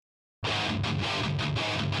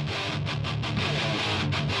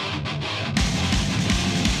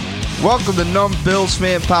Welcome to Numb Bills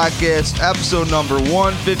Fan Podcast, episode number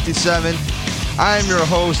 157. I am your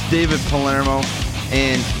host, David Palermo,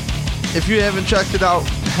 and if you haven't checked it out,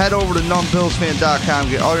 head over to numbbillsfan.com,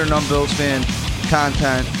 get all your Numb Bills fan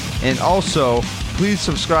content, and also please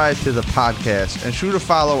subscribe to the podcast and shoot a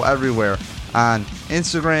follow everywhere on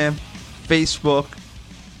Instagram, Facebook,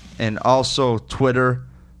 and also Twitter,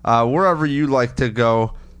 wherever you like to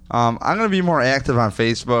go. I'm going to be more active on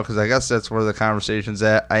Facebook because I guess that's where the conversation's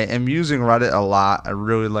at. I am using Reddit a lot. I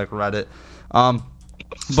really like Reddit.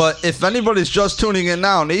 But if anybody's just tuning in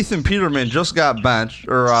now, Nathan Peterman just got benched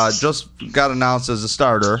or just got announced as a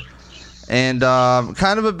starter. And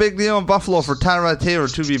kind of a big deal in Buffalo for Tyrod Taylor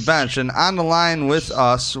to be benched. And on the line with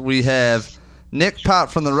us, we have Nick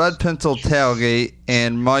Pott from the Red Pinto Tailgate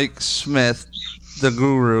and Mike Smith, the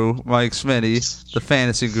guru, Mike Smitty, the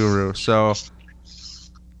fantasy guru. So...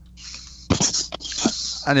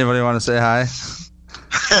 anybody want to say hi?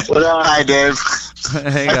 What up? Hi, Dave.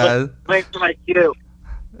 Hey, guys. Waiting for my cue.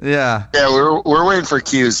 Yeah. Yeah, we're waiting for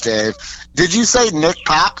cues, Dave. Did you say Nick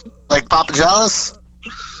Pop? Like Papa Jealous?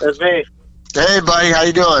 That's me. Hey, buddy. How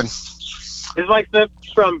you doing? This is Mike Smith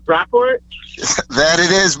from Brockport. That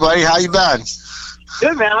it is, buddy. How you been?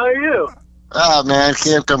 Good, man. How are you? Oh, man.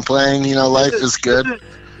 Can't complain. You know, life is good.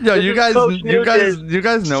 Yo, you guys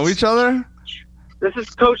know each other? This is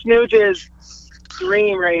Coach Nugent's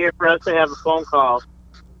dream right here for us to have a phone call.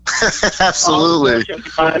 Absolutely. In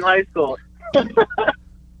high school.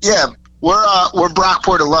 Yeah, we're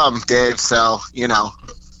Brockport alum, Dave. So you know,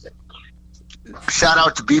 shout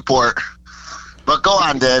out to Bport. But go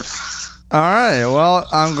on, Dave. All right. Well,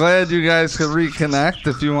 I'm glad you guys could reconnect.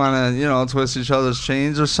 If you want to, twist each other's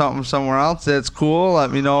chains or something somewhere else, that's cool.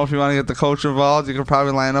 Let me know if you want to get the coach involved. You can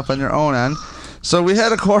probably line up on your own end. So we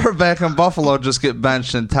had a quarterback in Buffalo just get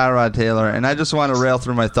benched in Tyrod Taylor, and I just want to rail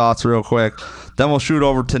through my thoughts real quick. Then we'll shoot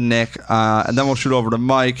over to Nick, and then we'll shoot over to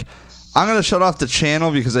Mike. I'm going to shut off the channel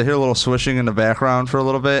because I hear a little swishing in the background for a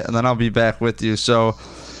little bit, and then I'll be back with you. So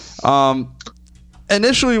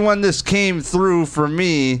initially when this came through for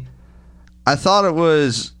me, I thought it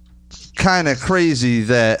was kind of crazy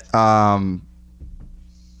that Tyrod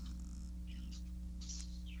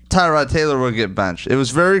Taylor would get benched. It was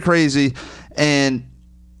very crazy. And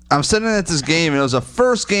I'm sitting at this game, and it was the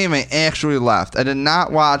first game I actually left. I did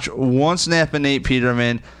not watch one snap of Nate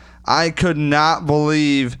Peterman. I could not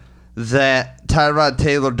believe that Tyrod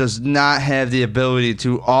Taylor does not have the ability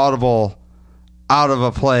to audible out of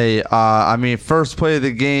a play. First play of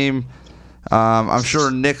the game, I'm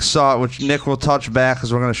sure Nick saw it, which Nick will touch back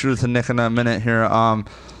because we're going to shoot it to Nick in a minute here.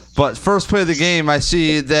 But first play of the game, I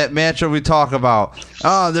see that matchup we talk about.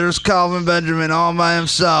 Oh, there's Calvin Benjamin all by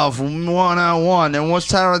himself, one-on-one. And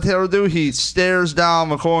what's Tyrod Taylor do? He stares down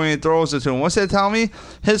McCoy and throws it to him. What's that tell me?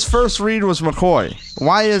 His first read was McCoy.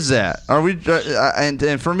 Why is that? Are we?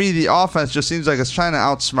 And for me, the offense just seems like it's trying to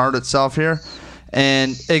outsmart itself here.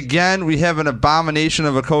 And again, we have an abomination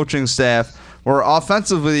of a coaching staff where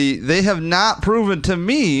offensively they have not proven to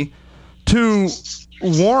me to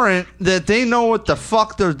warrant that they know what the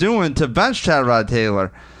fuck they're doing to bench Tyrod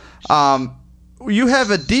Taylor. You have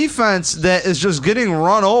a defense that is just getting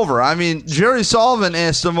run over. I mean, Jerry Sullivan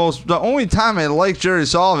asked the only time I like Jerry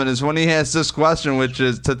Sullivan is when he asks this question, which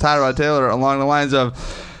is to Tyrod Taylor along the lines of,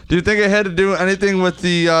 do you think it had to do anything with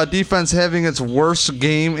the defense having its worst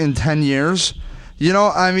game in 10 years? Drew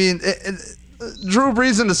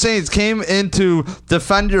Brees and the Saints came in to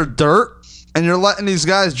defend your dirt, and you're letting these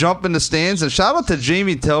guys jump in the stands. And shout out to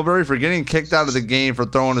Jamie Tilbury for getting kicked out of the game for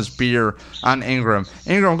throwing his beer on Ingram.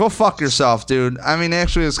 Ingram, go fuck yourself, dude. I mean,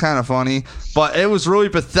 actually, it's kind of funny. But it was really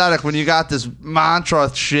pathetic when you got this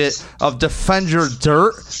mantra shit of defend your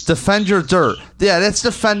dirt. Defend your dirt. Yeah, that's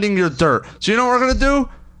defending your dirt. So you know what we're going to do?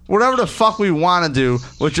 Whatever the fuck we want to do,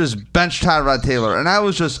 which is bench Tyrod Taylor. And I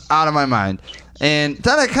was just out of my mind. And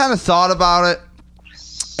then I kind of thought about it.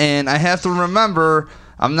 And I have to remember,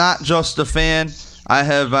 I'm not just a fan. I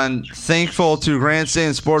have been thankful to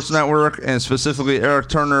Grandstand Sports Network and specifically Eric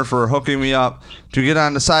Turner for hooking me up to get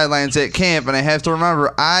on the sidelines at camp. And I have to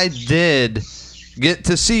remember, I did get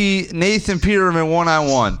to see Nathan Peterman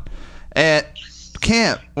one-on-one at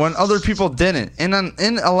camp when other people didn't, in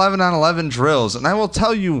 11-on-11 drills. And I will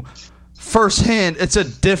tell you firsthand, it's a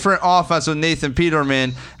different offense with Nathan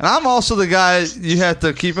Peterman. And I'm also the guy you have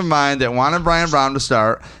to keep in mind that wanted Brian Brown to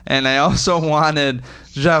start. And I also wanted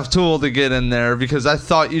Jeff Toole to get in there because I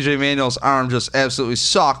thought E.J. Manuel's arm just absolutely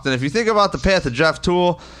sucked. And if you think about the path of Jeff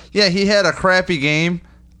Toole, yeah, he had a crappy game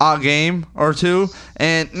a game or two,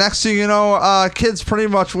 and next thing you know, kid's pretty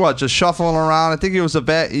much just shuffling around. I think he was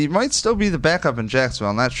he might still be the backup in Jacksonville.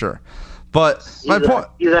 I'm not sure, but my point.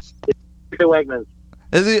 He's at Wegmans.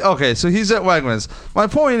 Is he okay? So he's at Wegmans. My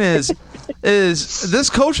point is this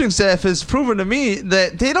coaching staff has proven to me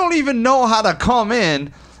that they don't even know how to come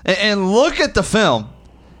in and look at the film.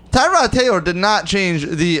 Tyrod Taylor did not change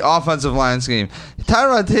the offensive line scheme.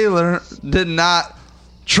 Tyrod Taylor did not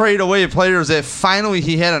trade away players that finally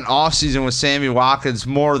he had an offseason with Sammy Watkins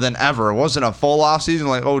more than ever. It wasn't a full offseason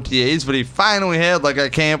like OTAs, but he finally had like a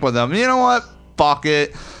camp with them. You know what? Fuck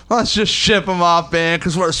it. Let's just ship him off, man,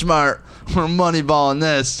 because we're smart. We're moneyballing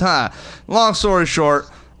this. Long story short,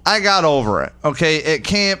 I got over it. Okay, at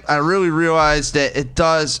camp, I really realized that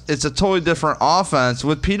it's a totally different offense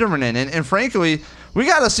with Peterman in. And frankly, we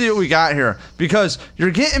got to see what we got here because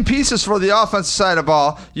you're getting pieces for the offensive side of the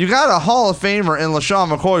ball. You got a Hall of Famer in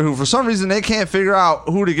LaShawn McCoy who, for some reason, they can't figure out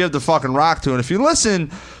who to give the fucking rock to. And if you listen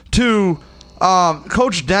to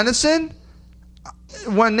Coach Dennison,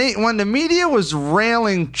 when the media was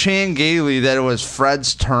railing Chan Gailey that it was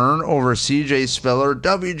Fred's turn over CJ Spiller,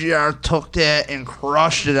 WGR took that and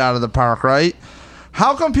crushed it out of the park, right?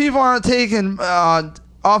 How come people aren't taking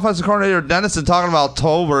offensive coordinator Dennison talking about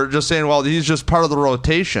Tolbert, just saying, well, he's just part of the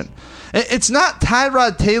rotation? It's not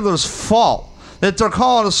Tyrod Taylor's fault that they're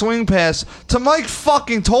calling a swing pass to Mike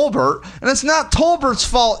fucking Tolbert, and it's not Tolbert's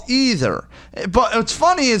fault either. But what's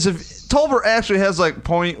funny is if Tolbert actually has like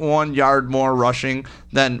 0.1 yard more rushing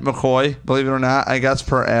than McCoy, believe it or not, I guess,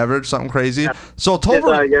 per average, something crazy. Yeah. So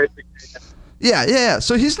Tolbert, yeah.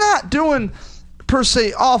 So he's not doing per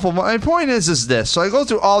se awful. My point is this. So I go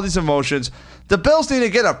through all these emotions. The Bills need to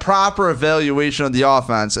get a proper evaluation of the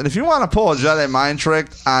offense. And if you want to pull a Jedi mind trick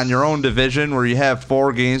on your own division where you have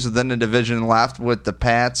 4 games within the division left with the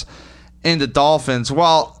Pats and the Dolphins,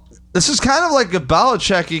 well, this is kind of like a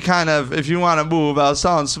Belichick-y kind of, if you want to move. I was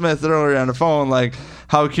telling Smith earlier on the phone like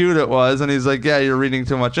how cute it was, and he's like, yeah, you're reading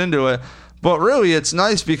too much into it. But really, it's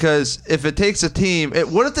nice because if it takes a team,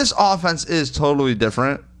 what if this offense is totally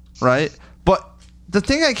different, right? But the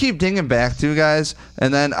thing I keep dinging back to, guys,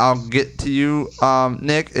 and then I'll get to you,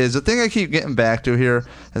 Nick, is the thing I keep getting back to here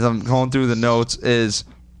as I'm going through the notes is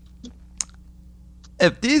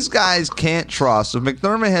if these guys can't trust, if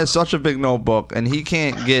McDermott has such a big notebook and he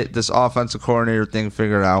can't get this offensive coordinator thing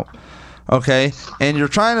figured out, okay, and you're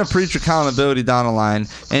trying to preach accountability down the line,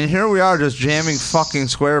 and here we are just jamming fucking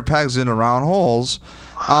square pegs into round holes.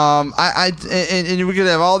 And we could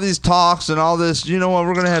have all these talks and all this, you know what,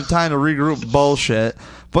 we're going to have time to regroup bullshit.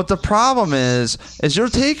 But the problem is you're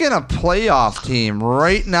taking a playoff team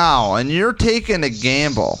right now and you're taking a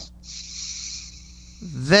gamble.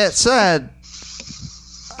 That said,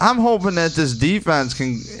 I'm hoping that this defense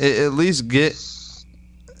can at least get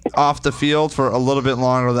off the field for a little bit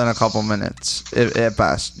longer than a couple minutes at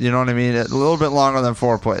best. You know what I mean? A little bit longer than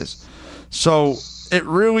 4 plays. So it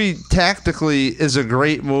really tactically is a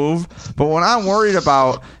great move. But what I'm worried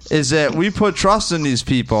about is that we put trust in these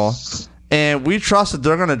people and we trust that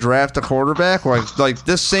they're going to draft a quarterback. Like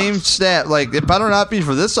this same stat, like it better not be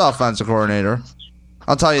for this offensive coordinator.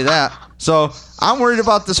 I'll tell you that. So I'm worried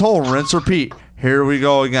about this whole rinse repeat. Here we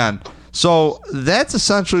go again. So that's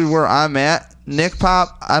essentially where I'm at. Nick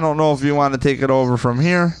Pop, I don't know if you want to take it over from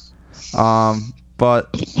here. But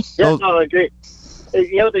yeah, no, I agree.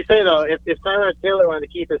 You know what they say, though? If Tyrod Taylor wanted to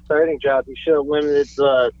keep his starting job, he should have limited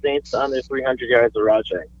the Saints to under 300 yards of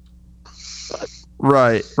rushing.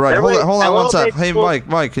 Right. Hold on one sec. Hey,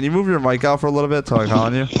 Mike, can you move your mic out for a little bit till I'm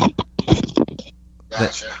calling you?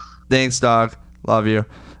 Gotcha. Thanks, dog. Love you.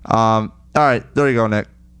 All right, there you go, Nick.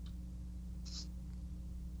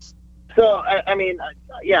 So, I mean,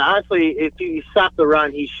 yeah, honestly, if you stop the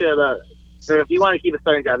run, he should have, or if you want to keep a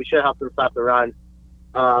starting job, he should have helped him stop the run.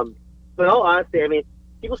 But in all honesty, I mean,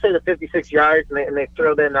 people say the 56 yards and they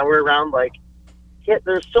throw that number around like,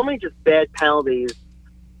 there's so many just bad penalties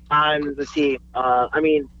on the team. I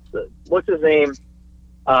mean, what's his name?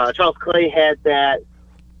 Charles Clay had that,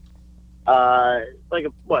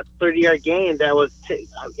 30-yard gain that was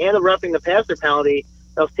and the roughing the passer penalty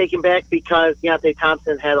that was taken back because Deontay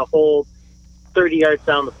Thompson had a hold 30 yards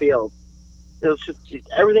down the field. It was just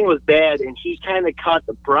everything was bad, and he kind of caught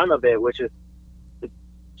the brunt of it, which is, I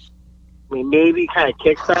mean, maybe kind of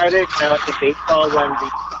kickstarted, kind of like the baseball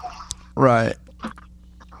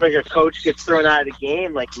when a coach gets thrown out of the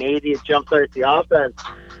game, like maybe it jumpstarts the offense,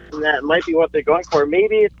 and that might be what they're going for.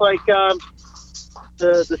 Maybe it's like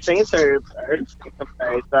the Saints are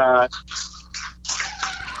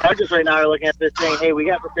Chargers right now are looking at this saying, hey, we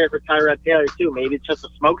got prepared for Tyrod Taylor too. Maybe it's just a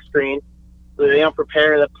smoke screen so they don't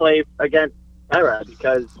prepare to play against Tyrod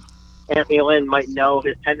because Anthony Lynn might know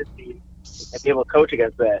his tendencies and be able to coach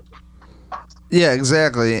against that. Yeah,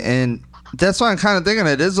 exactly. And that's why I'm kind of thinking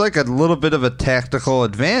it is like a little bit of a tactical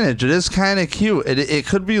advantage. It is kind of cute. It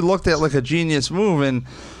could be looked at like a genius move. And,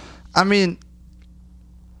 I mean,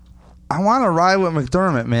 I want to ride with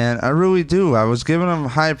McDermott, man. I really do. I was giving him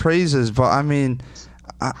high praises, but, I mean,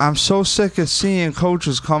 I'm so sick of seeing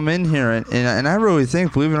coaches come in here. And I really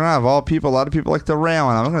think, believe it or not, of all people, a lot of people like to rail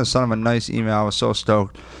on him. I'm going to send him a nice email. I was so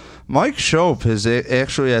stoked. Mike Shope is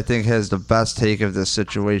actually, I think, has the best take of this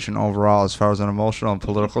situation overall as far as an emotional and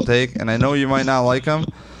political take. And I know you might not like him,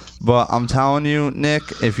 but I'm telling you, Nick,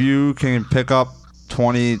 if you can pick up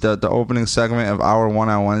the opening segment of Hour 1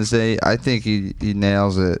 on Wednesday, I think he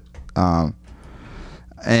nails it.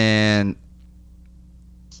 And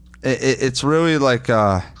it's really like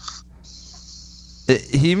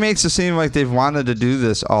he makes it seem like they've wanted to do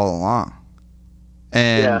this all along.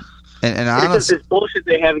 And yeah. And honestly, honestly, this bullshit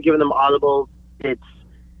they haven't given them audibles.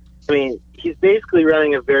 He's basically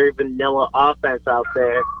running a very vanilla offense out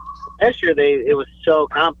there. Last year, it was so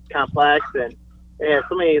complex, and they had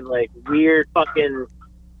so many like weird fucking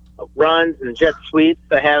runs and jet sweeps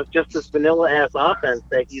that have just this vanilla ass offense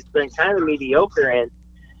that he's been kind of mediocre in.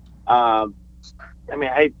 I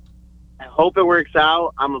hope it works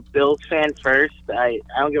out. I'm a Bills fan first. I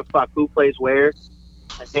don't give a fuck who plays where.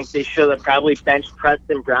 I think they should have probably benched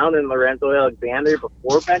Preston Brown and Lorenzo Alexander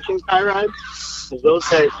before benching Tyrod, because those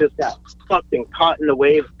guys just got fucking caught in the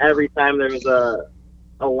wave every time there was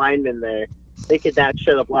a lineman there. They could not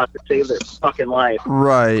shut up block to save their fucking life.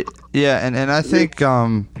 Right. Yeah, and I think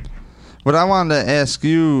what I wanted to ask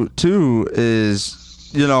you too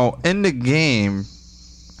is, in the game,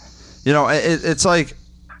 it's like,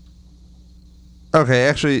 okay,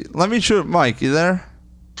 actually, let me shoot Mike. You there?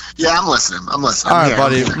 Yeah, I'm listening. All right,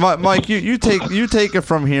 buddy. Mike, you take it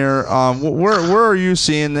from here. Where are you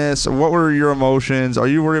seeing this? What were your emotions? Are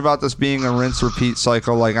you worried about this being a rinse repeat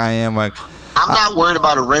cycle like I am? Like, I'm not worried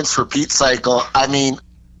about a rinse repeat cycle. I mean,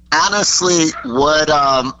 honestly, what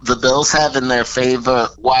the Bills have in their favor,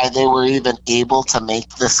 why they were even able to make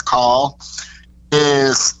this call,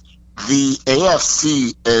 is the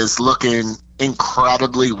AFC is looking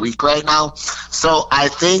incredibly weak right now. So I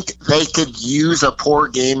think they could use a poor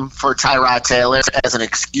game for Tyrod Taylor as an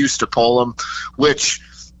excuse to pull him, which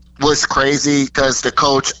was crazy because the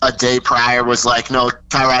coach a day prior was like, no,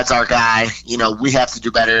 Tyrod's our guy. We have to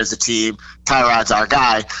do better as a team. Tyrod's our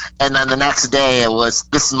guy. And then the next day it was,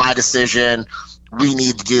 this is my decision. We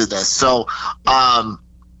need to do this. So I'm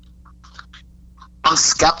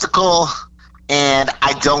skeptical, and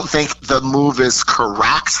I don't think the move is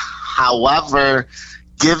correct. However,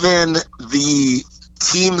 given the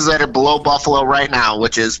teams that are below Buffalo right now,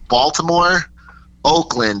 which is Baltimore,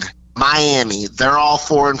 Oakland, Miami, they're all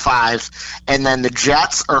 4-5, and then the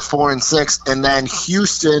Jets are 4-6, and then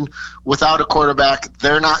Houston, without a quarterback,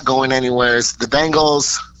 they're not going anywhere. The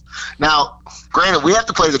Bengals. Now, granted, we have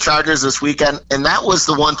to play the Chargers this weekend, and that was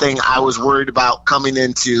the one thing I was worried about coming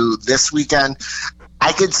into this weekend.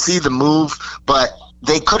 I could see the move, but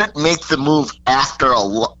they couldn't make the move after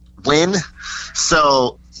a win,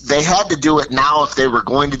 so they had to do it now if they were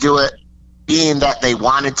going to do it, being that they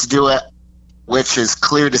wanted to do it, which is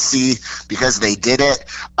clear to see because they did it.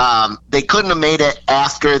 They couldn't have made it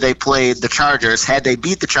after they played the Chargers. Had they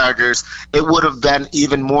beat the Chargers, it would have been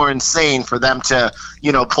even more insane for them to,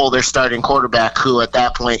 pull their starting quarterback, who at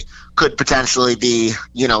that point could potentially be,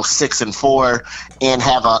 6-4 and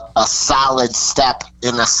have a solid step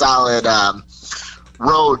in a solid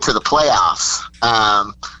road to the playoffs.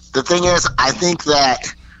 The thing is, I think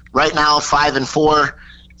that right now, 5-4,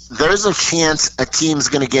 there's a chance a team's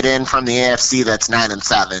going to get in from the AFC that's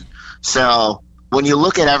 9-7. So when you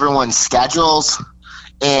look at everyone's schedules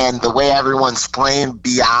and the way everyone's playing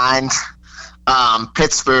beyond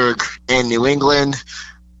Pittsburgh and New England,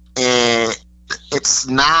 it's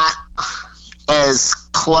not as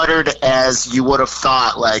cluttered as you would have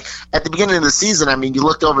thought. Like at the beginning of the season, I mean, you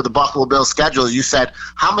looked over the Buffalo Bills schedule, you said,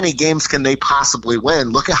 how many games can they possibly win?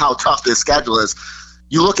 Look at how tough this schedule is.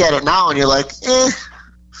 You look at it now and you're like,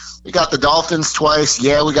 we got the Dolphins twice.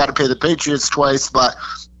 Yeah, we got to play the Patriots twice. But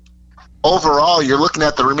overall, you're looking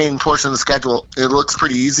at the remaining portion of the schedule. It looks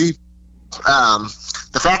pretty easy.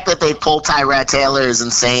 The fact that they pulled Tyrod Taylor is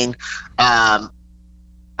insane. I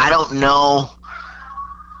don't know.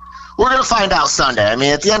 We're going to find out Sunday. I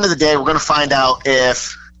mean, at the end of the day, we're going to find out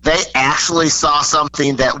if they actually saw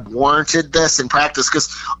something that warranted this in practice.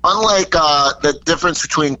 Because unlike the difference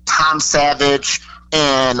between Tom Savage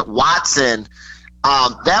and Watson,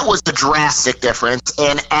 that was a drastic difference.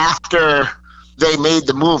 And after they made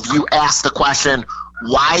the move, you asked the question,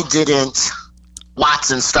 why didn't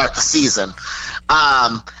Watson start the season.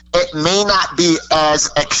 It may not be as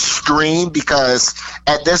extreme because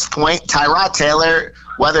at this point, Tyrod Taylor,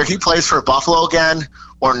 whether he plays for Buffalo again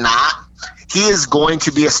or not, he is going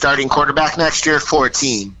to be a starting quarterback next year for a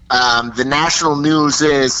team. The national news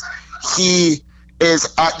is he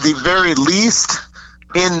is at the very least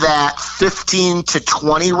in that 15 to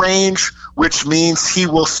 20 range, which means he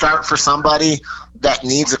will start for somebody that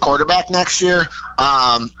needs a quarterback next year.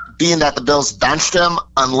 Being that the Bills benched him,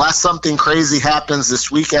 unless something crazy happens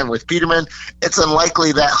this weekend with Peterman, it's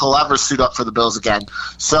unlikely that he'll ever suit up for the Bills again.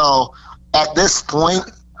 So at this point,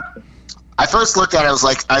 I first looked at it, I was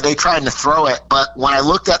like, are they trying to throw it? But when I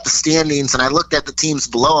looked at the standings and I looked at the teams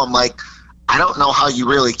below, I'm like, I don't know how you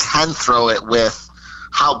really can throw it with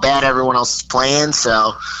how bad everyone else is playing.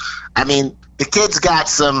 So, I mean, the kid's got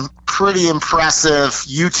some pretty impressive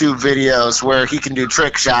YouTube videos where he can do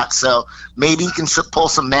trick shots. So maybe he can pull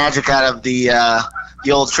some magic out of the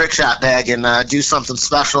old trick shot bag and do something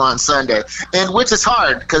special on Sunday. And which is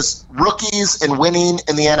hard because rookies and winning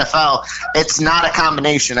in the NFL, it's not a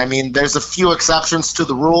combination. I mean, there's a few exceptions to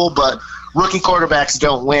the rule, but rookie quarterbacks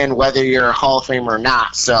don't win whether you're a Hall of Famer or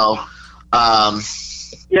not. So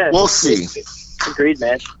we'll see. Agreed,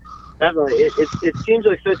 man. Definitely. It seems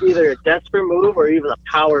like it's either a desperate move or even a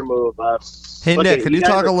power move. Hey, Nick, can you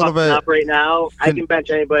talk a little bit? Up right now, I can bench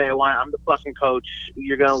anybody I want. I'm the fucking coach.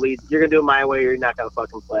 You're gonna lead. You're gonna do it my way. Or you're not gonna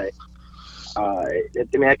fucking play.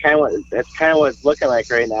 That's kind of what it's looking like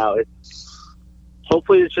right now.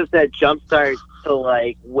 Hopefully, it's just that jump start to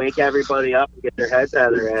like wake everybody up and get their heads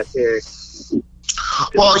out of their ass here.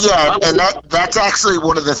 Well, yeah, and that's actually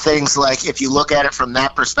one of the things, like, if you look at it from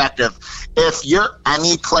that perspective, if you're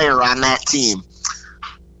any player on that team,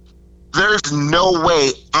 there's no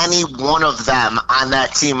way any one of them on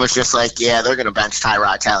that team was just like, yeah, they're going to bench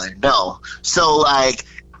Tyrod Taylor. No. So, like,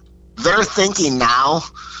 their thinking now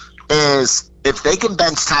is if they can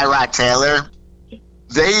bench Tyrod Taylor,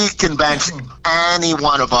 they can bench any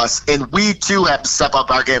one of us, and we, too, have to step up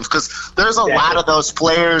our games because there's a lot of those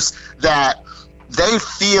players that – they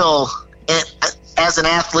feel, as an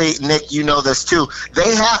athlete, Nick, you know this too,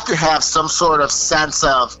 they have to have some sort of sense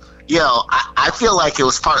of, I feel like it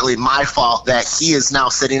was partly my fault that he is now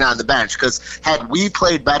sitting on the bench because had we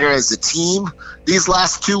played better as a team these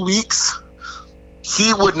last 2 weeks,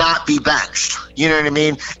 he would not be benched. You know what I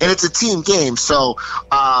mean? And it's a team game. So,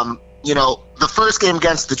 the first game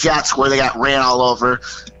against the Jets where they got ran all over,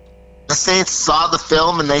 the Saints saw the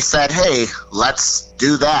film and they said, hey, let's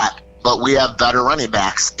do that. But we have better running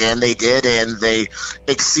backs, and they did, and they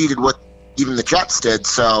exceeded what even the Jets did.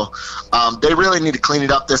 So they really need to clean it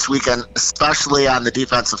up this weekend, especially on the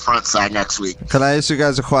defensive front side next week. Can I ask you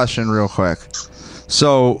guys a question real quick?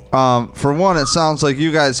 So, for one, it sounds like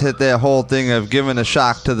you guys hit that whole thing of giving a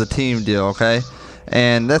shock to the team deal, okay?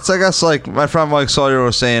 And that's, I guess, like my friend Mike Sawyer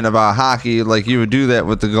was saying about hockey, like you would do that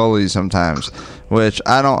with the goalies sometimes, which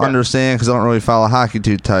I don't understand because I don't really follow hockey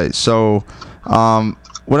too tight. So,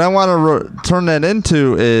 what I want to turn that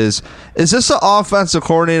into is this the offensive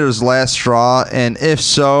coordinator's last straw? And if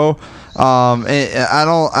so,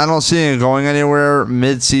 I don't see it going anywhere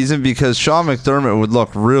mid-season because Sean McDermott would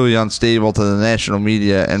look really unstable to the national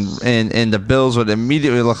media, and the Bills would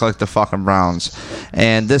immediately look like the fucking Browns.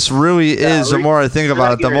 And this really is, the more I think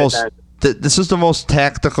about it, this is the most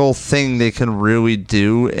tactical thing they can really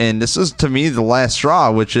do, and this is, to me, the last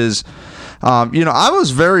straw, which is, I was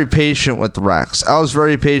very patient with Rex. I was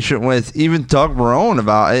very patient with even Doug Marrone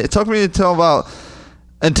about it. It took me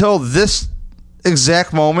until this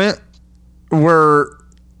exact moment where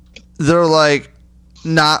they're like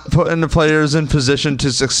not putting the players in position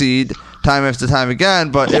to succeed time after time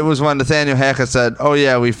again. But it was when Nathaniel Hackett said, "Oh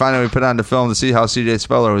yeah, we finally put on the film to see how C.J.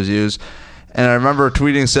 Speller was used." And I remember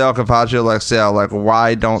tweeting Sal Capaccio like,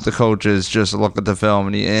 why don't the coaches just look at the film?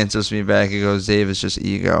 And he answers me back. He goes, "Dave, it's just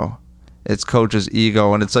ego. It's coach's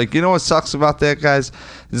ego." And it's like, you know what sucks about that, guys?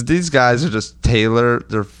 Is these guys are just tailor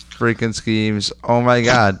their freaking schemes. Oh my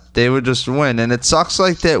God, they would just win. And it sucks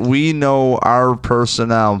like that we know our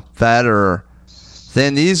personnel better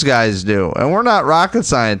than these guys do. And we're not rocket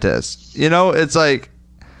scientists. It's like,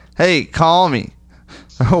 hey, call me.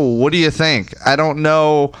 Oh, what do you think? I don't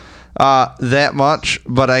know that much,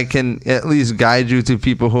 but I can at least guide you to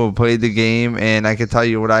people who have played the game, and I can tell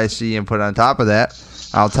you what I see and put on top of that.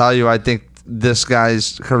 I'll tell you I think this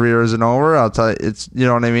guy's career isn't over. I'll tell you it's, you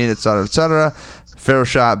know what I mean, et cetera, et cetera. Fair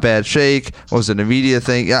shot, bad shake. Was it an immediate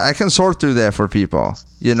thing? Yeah, I can sort through that for people,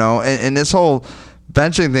 and this whole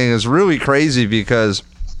benching thing is really crazy because,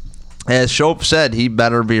 as Shope said, he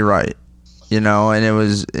better be right, and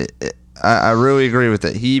I really agree with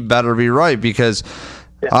it. He better be right because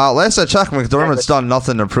Last I checked, McDermott's done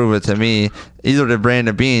nothing to prove it to me. Either did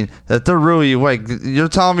Brandon Bean. That they're really like, you're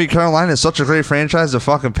telling me Carolina is such a great franchise to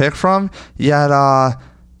fucking pick from. Yet,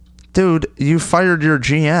 dude, you fired your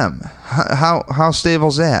GM. How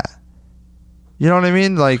stable's that? You know what I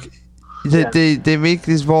mean? Like, they make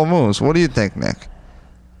these bold moves. What do you think, Nick?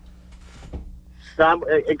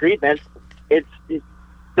 Agreed, man. It's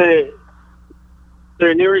they're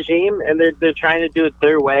a new regime, and they're trying to do it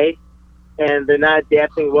their way, and they're not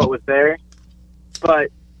adapting what was there. But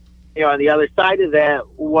on the other side of that,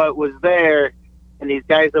 what was there, and these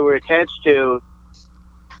guys that we're attached to,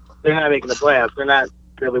 they're not making the playoffs. They're not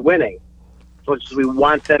really winning. As much as we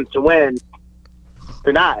want them to win,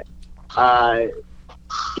 they're not. I'm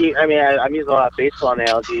using a lot of baseball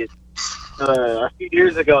analogies. A few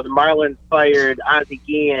years ago, the Marlins fired Ozzie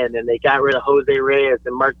Guillen, and they got rid of Jose Reyes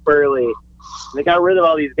and Mark Burley. And they got rid of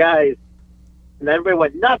all these guys, and everybody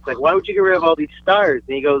went nuts. Like, why would you get rid of all these stars?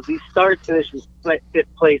 And he goes, these stars finished in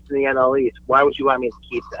fifth place in the NL East. Why would you want me to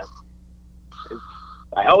keep them? And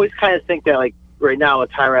I always kind of think that, like, right now, with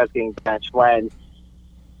Tyrod's getting benched, when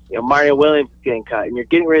Mario Williams is getting cut, and you're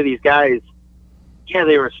getting rid of these guys. Yeah,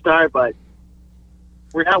 they were a star, but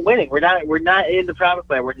we're not winning. We're not in the promised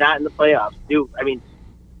land. We're not in the playoffs. And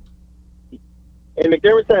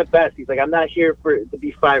McDermott said it best. He's like, I'm not here to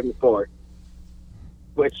be 5-4,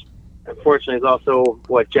 which unfortunately is also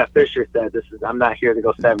what Jeff Fisher said. I'm not here to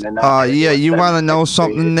go 7-9. Yeah, you want to know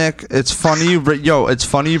something, Nick? It's funny you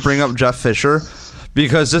bring up Jeff Fisher.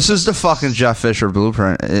 Because this is the fucking Jeff Fisher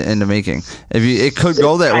blueprint in the making. It could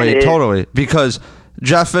go that way, totally. Because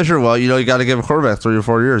Jeff Fisher, you got to give a quarterback 3 or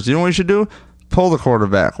 4 years. You know what you should do? Pull the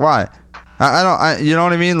quarterback. Why? You know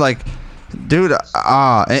what I mean? Like, dude, and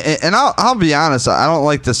I'll be honest, I don't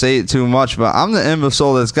like to say it too much, but I'm the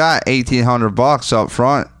imbecile that's got $1,800 up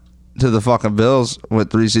front to the fucking Bills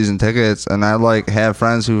with 3 season tickets, and I have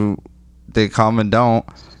friends who they come and don't,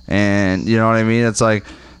 and you know what I mean? It's like,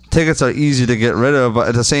 tickets are easy to get rid of, but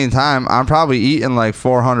at the same time, I'm probably eating like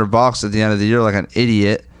 $400 at the end of the year like an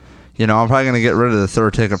idiot. I'm probably going to get rid of the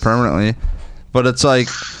third ticket permanently. But it's like,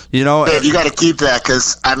 Dave, you got to keep that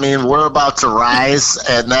because, we're about to rise,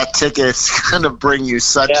 and that ticket's going to bring you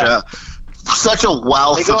such a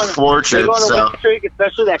wealth of fortune. You're going to win streak,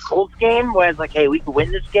 especially that Colts game where it's like, hey, we can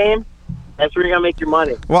win this game. That's where you're going to make your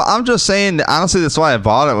money. Well, I'm just saying, honestly, that's why I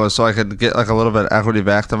bought it, was so I could get like a little bit of equity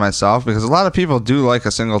back to myself, because a lot of people do like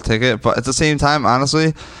a single ticket, but at the same time,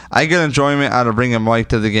 honestly, I get enjoyment out of bringing Mike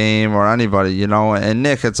to the game or anybody, and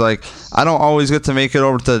Nick, it's like, I don't always get to make it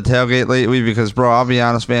over to the tailgate lately because, bro, I'll be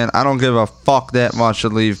honest, man, I don't give a fuck that much to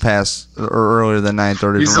leave past or earlier than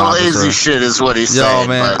 9:30. He's a lazy shit is what he's saying. Yo,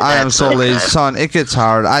 man, I am so lazy. Son, it gets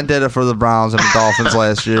hard. I did it for the Browns and the Dolphins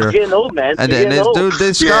last year. You're getting old, man. And dude,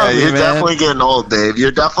 they scarred me, you're man. Definitely getting old, Dave.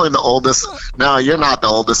 You're definitely the oldest. No, you're not the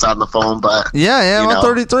oldest on the phone, but yeah, I'm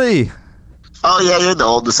 33. Oh yeah, you're the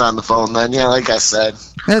oldest on the phone then. Yeah, like I said.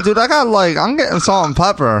 Yeah, dude, I'm getting salt and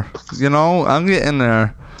pepper. I'm getting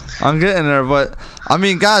there. But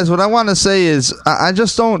guys, what I want to say is I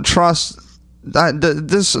just don't trust.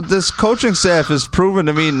 This coaching staff has proven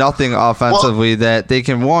to me nothing offensively, that they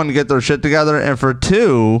can, 1, get their shit together, and for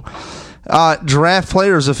 2, draft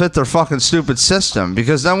players to fit their fucking stupid system.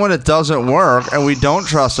 Because then when it doesn't work and we don't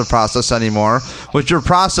trust the process anymore, which your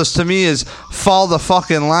process to me is fall the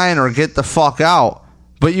fucking line or get the fuck out,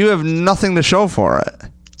 but you have nothing to show for it.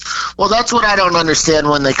 Well, that's what I don't understand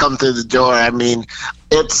when they come through the door.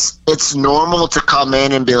 It's normal to come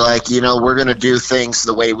in and be like, we're going to do things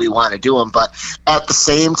the way we want to do them. But at the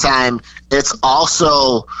same time, it's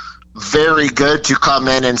also very good to come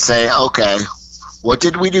in and say, okay, what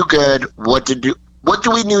did we do good? What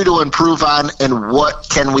do we need to improve on? And what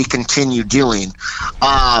can we continue doing?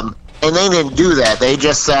 And they didn't do that. They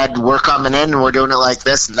just said, we're coming in and we're doing it like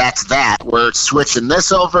this, and that's that. We're switching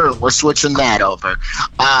this over and we're switching that over,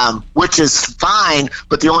 which is fine.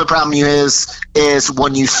 But the only problem is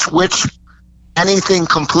when you switch anything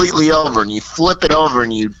completely over and you flip it over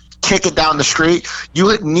and you kick it down the street,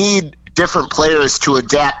 you need different players to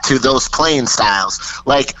adapt to those playing styles.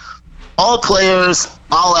 Like, all players,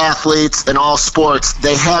 all athletes, and all sports,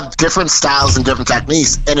 they have different styles and different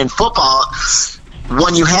techniques. And in football,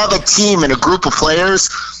 when you have a team and a group of players,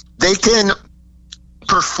 they can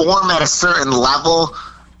perform at a certain level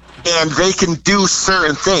and they can do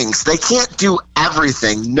certain things. They can't do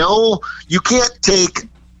everything. No, you can't take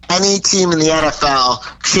any team in the NFL,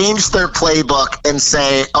 change their playbook, and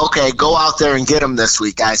say, okay, go out there and get them this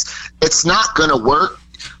week, guys. It's not going to work.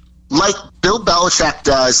 Like Bill Belichick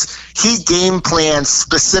does, he game plans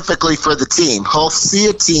specifically for the team. He'll see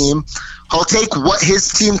a team, he'll take what his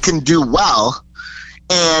team can do well,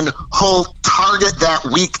 and he'll target that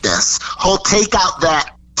weakness. He'll take out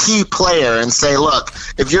that key player and say, look,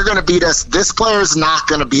 if you're going to beat us, this player is not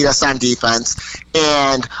going to beat us on defense.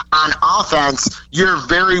 And on offense, you're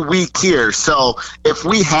very weak here. So if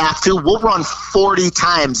we have to, we'll run 40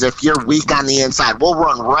 times if you're weak on the inside. We'll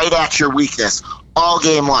run right at your weakness all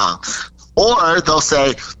game long. Or they'll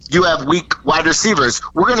say, you have weak wide receivers.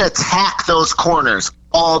 We're going to attack those corners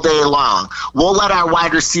all day long. We'll let our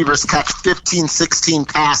wide receivers catch 15, 16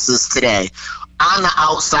 passes today on the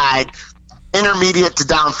outside, intermediate to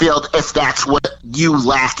downfield, if that's what you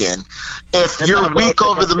lack in. If you're weak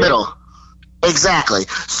over the middle. Exactly.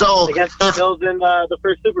 So against the Bills in the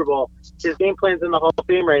first Super Bowl, his game plan's in the Hall of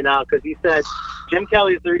Fame right now because he said Jim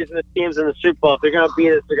Kelly's the reason the team's in the Super Bowl. If they're going to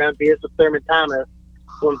beat us, they're going to beat us with Thurman Thomas.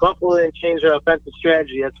 When Buffalo didn't change their offensive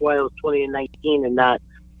strategy, that's why it was 20-19 and not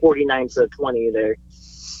 49-20 there.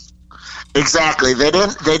 Exactly. They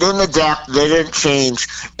didn't adapt. They didn't change.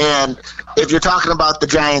 And if you're talking about the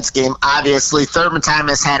Giants game, obviously Thurman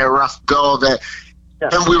Thomas had a rough go of it. Yeah.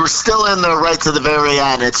 And we were still in there right to the very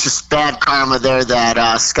end. It's just bad karma there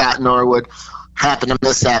that Scott Norwood happened to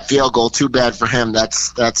miss that field goal. Too bad for him.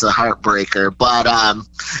 That's a heartbreaker. But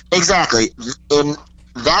exactly. And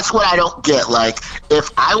that's what I don't get. Like, if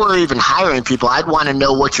I were even hiring people, I'd want to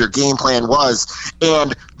know what your game plan was.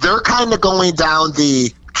 And they're kind of going down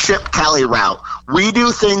the Chip Kelly route. We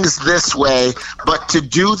do things this way, but to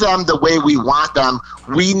do them the way we want them,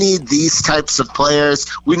 we need these types of players.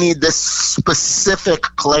 We need this specific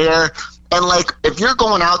player. And, like, if you're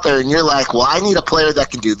going out there and you're like, well, I need a player that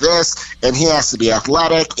can do this, and he has to be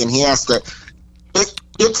athletic, and he has to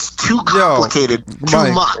it's too complicated,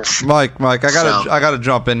 too much. Mike, I gotta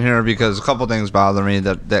jump in here because a couple things bother me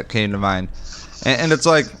that came to mind. And it's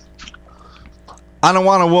like, I don't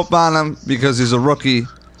want to whoop on him because he's a rookie.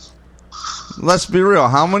 Let's be real.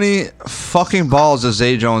 How many fucking balls does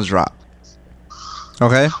Zay Jones drop?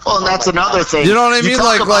 Okay. Well, and that's another thing. You know what I mean?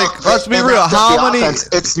 Like, let's be real. How many?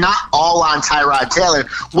 It's not all on Tyrod Taylor,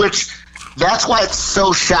 which that's why it's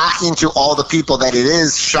so shocking to all the people that it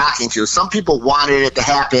is shocking to. Some people wanted it to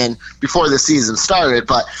happen before the season started,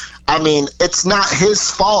 but I mean, it's not his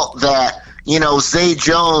fault that, Zay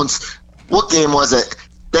Jones, what game was it?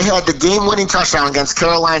 They had the game-winning touchdown against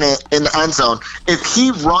Carolina in the end zone. If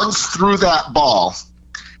he runs through that ball,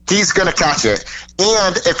 he's going to catch it.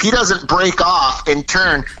 And if he doesn't break off and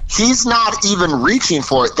turn, he's not even reaching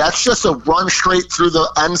for it. That's just a run straight through the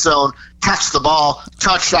end zone, catch the ball,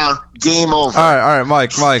 touchdown, game over. All right,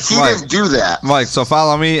 Mike. He didn't do that. Mike, so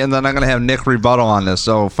follow me, and then I'm going to have Nick rebuttal on this.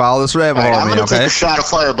 So follow this rabbit hole with me, okay? I'm going to take a shot of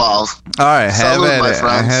fireballs. All right, have it.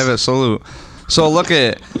 I have it. Salute. So look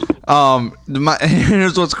at it.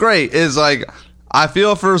 Here's what's great is, like, I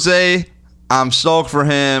feel for Zay. I'm stoked for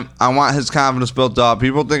him. I want his confidence built up.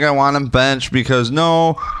 People think I want him benched because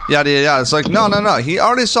yada, yada, yada. It's like, no. He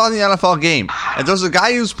already saw the NFL game. If there's a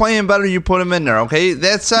guy who's playing better, you put him in there, okay?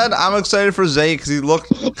 That said, I'm excited for Zay because he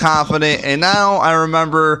looked confident. And now I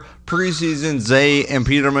remember preseason Zay and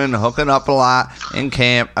Peterman hooking up a lot in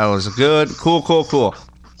camp. I was good. Cool.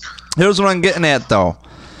 Here's what I'm getting at, though,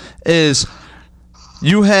 is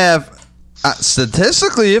you have...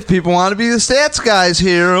 statistically, if people want to be the stats guys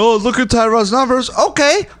here, look at Tyrod's numbers.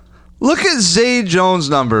 Okay, look at Zay Jones'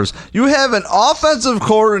 numbers. You have an offensive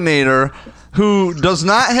coordinator who does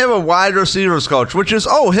not have a wide receivers coach, which is,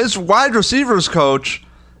 his wide receivers coach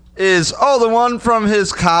is, the one from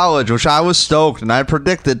his college, which I was stoked, and I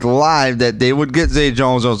predicted live that they would get Zay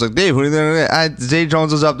Jones. I was like, Dave, who are you going to get? Zay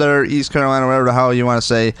Jones is up there, East Carolina, whatever the hell you want to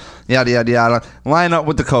say, yada, yada, yada. Line up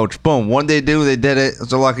with the coach. Boom. What they do, they did it. It's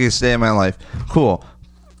the luckiest day of my life. Cool.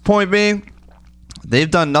 Point being,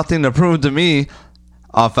 they've done nothing to prove to me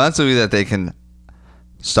offensively that they can.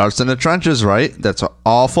 Starts in the trenches, right? That's what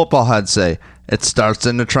all football heads say. It starts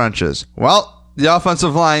in the trenches. Well, the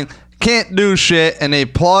offensive line can't do shit, and they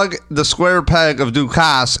plug the square peg of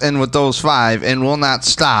Dukas in with those five and will not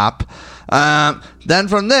stop. Then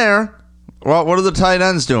from there, well, what are the tight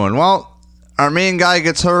ends doing? Well, our main guy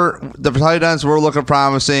gets hurt. The tight ends were looking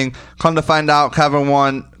promising. Come to find out, Kevin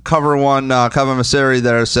Masseri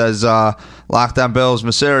there says, Lockdown Bills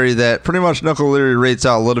Masseri, that pretty much Nick O'Leary rates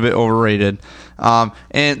out a little bit overrated.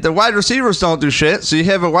 And the wide receivers don't do shit, so you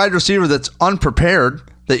have a wide receiver that's unprepared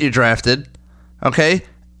that you drafted, okay?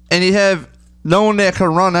 And you have no one that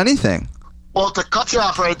can run anything. Well, to cut you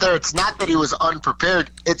off right there, it's not that he was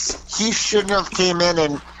unprepared. It's he shouldn't have came in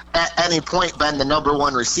and at any point been the number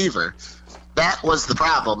one receiver. That was the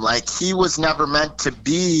problem. Like, he was never meant to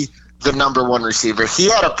be the number one receiver. He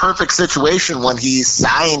had a perfect situation when he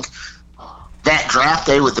signed that draft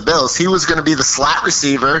day with the Bills. He was going to be the slot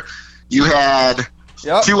receiver. You had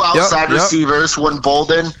two outside receivers when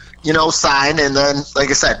Bolden sign, and then, like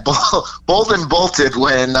I said, Bolden bolted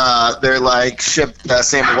when they're like shipped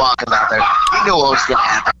Sammy Watkins out there. He knew what was going to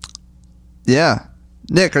happen. Yeah.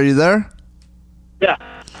 Nick, are you there? Yeah.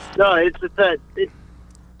 No, he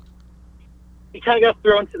kind of got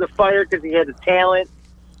thrown to the fire because he had the talent,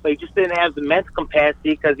 but he just didn't have the mental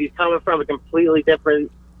capacity because he's coming from a completely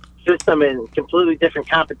different system and completely different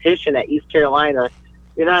competition at East Carolina.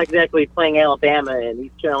 You're not exactly playing Alabama and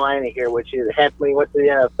East Carolina here, which is half when he went to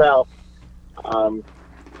the NFL.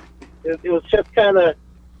 It was just kind of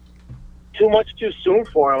too much too soon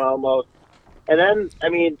for him almost. And then, I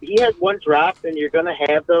mean, he had one drop, and you're going to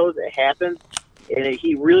have those. It happens. And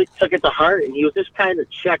he really took it to heart, and he was just kind of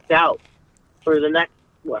checked out for the next,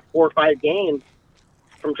 4 or 5 games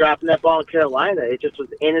from dropping that ball in Carolina. It just was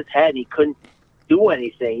in his head. He couldn't do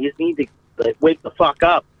anything. He just needed to wake the fuck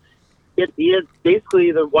up. He is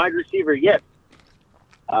basically the wide receiver yet.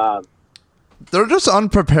 They're just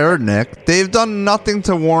unprepared, Nick. They've done nothing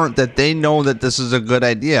to warrant that they know that this is a good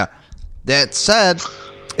idea. That said,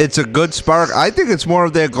 it's a good spark. I think it's more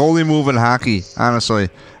of that goalie move in hockey, honestly.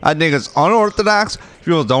 I think it's unorthodox.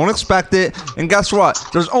 People don't expect it. And guess what?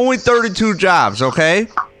 There's only 32 jobs, okay?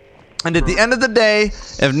 And at the end of the day,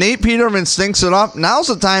 if Nate Peterman stinks it up, now's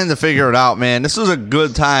the time to figure it out, man. This is a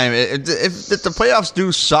good time. If the playoffs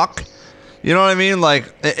do suck, you know what I mean?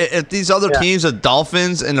 Like, if these other teams, the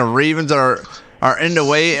Dolphins and the Ravens are in the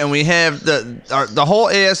way, and we have the whole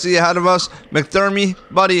AFC ahead of us, McDermott,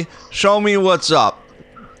 buddy, show me what's up.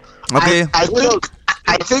 Okay? I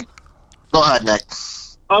think. Go ahead, Nick.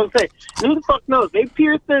 I was saying, who the fuck knows? Maybe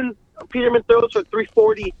Peterman throws for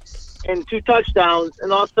 340 and 2 touchdowns,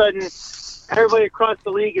 and all of a sudden, everybody across the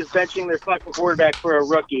league is benching their fucking quarterback for a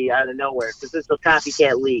rookie out of nowhere because this is a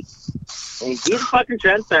copycat league. And he's a fucking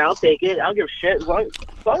trendsetter. I'll take it. I don't give a shit. As long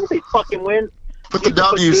as they fucking win. Put the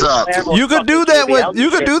W's up. You could do that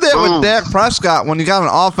with Dak Prescott when you got an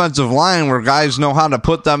offensive line where guys know how to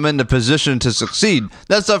put them into position to succeed.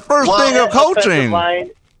 That's the first thing of coaching. Line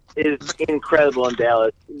is incredible in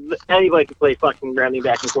Dallas. Anybody can play fucking running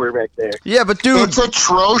back and quarterback there. Yeah, but dude, it's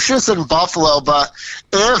atrocious in Buffalo. But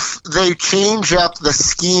if they change up the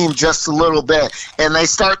scheme just a little bit and they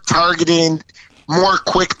start targeting more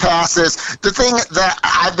quick passes, the thing that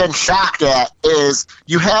I've been shocked at is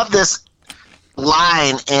you have this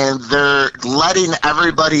line and they're letting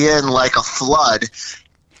everybody in like a flood.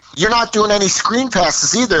 You're not doing any screen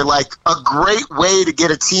passes either. Like, a great way to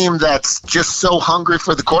get a team that's just so hungry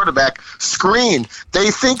for the quarterback, screen.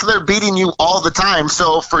 They think they're beating you all the time,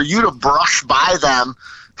 so for you to brush by them,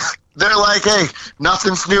 they're like, hey,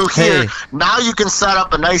 nothing's new here. Hey. Now you can set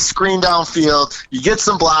up a nice screen downfield, you get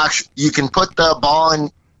some blocks, you can put the ball in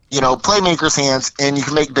playmakers' hands, and you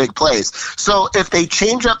can make big plays. So if they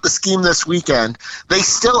change up the scheme this weekend, they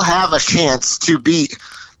still have a chance to beat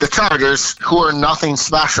the Chargers, who are nothing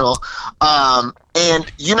special.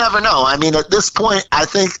 And you never know. I mean, at this point, I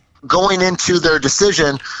think going into their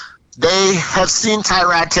decision, they have seen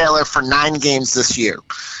Tyrod Taylor for 9 games this year.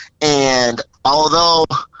 And although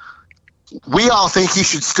we all think he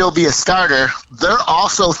should still be a starter, they're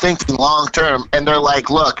also thinking long-term. And they're like,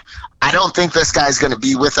 look, I don't think this guy's going to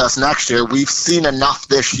be with us next year. We've seen enough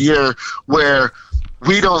this year where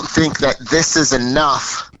we don't think that this is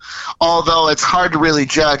enough. Although it's hard to really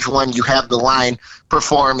judge when you have the line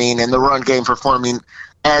performing and the run game performing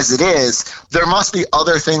as it is, there must be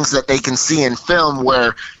other things that they can see in film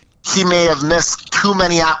where he may have missed too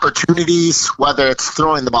many opportunities, whether it's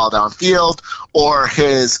throwing the ball downfield or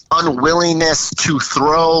his unwillingness to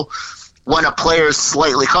throw when a player is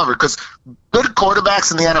slightly covered. Because good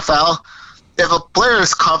quarterbacks in the NFL, if a player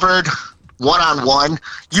is covered one-on-one,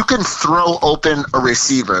 you can throw open a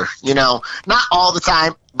receiver. Not all the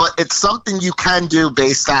time, but it's something you can do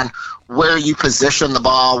based on where you position the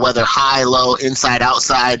ball, whether high, low, inside,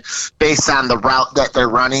 outside, based on the route that they're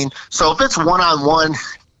running. So if it's one-on-one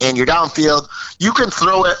and you're downfield, you can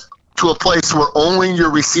throw it to a place where only your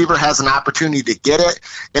receiver has an opportunity to get it,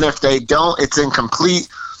 and if they don't, it's incomplete.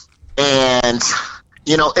 And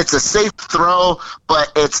it's a safe throw,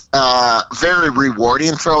 but it's a very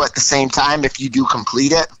rewarding throw at the same time if you do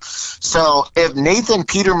complete it. So if Nathan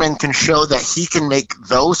Peterman can show that he can make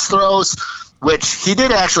those throws, which he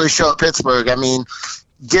did actually show at Pittsburgh, I mean,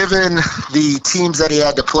 given the teams that he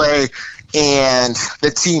had to play and the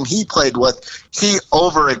team he played with, he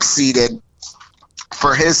over-exceeded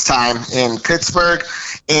for his time in Pittsburgh.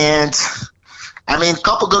 And, I mean, a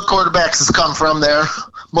couple good quarterbacks has come from there.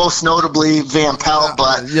 Most notably Van Pelt,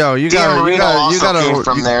 but you gotta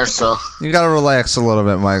from there. So you gotta relax a little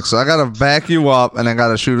bit, Mike. So I gotta back you up, and I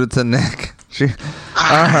gotta shoot it to Nick.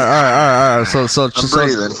 right. So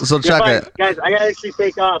check fine. it. Guys, I gotta actually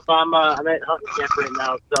take off. I'm at hunting camp right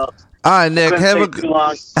now, so. All right, Nick. Have a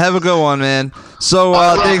good one, man. So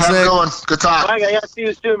thanks, Nick. Good talk. I gotta see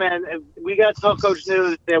you soon, man. We got to tell Coach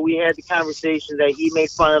News that we had the conversation that he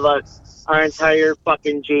makes fun of us our entire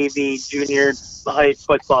fucking JV junior high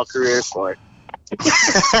football career for.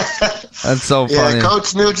 That's so funny. Yeah,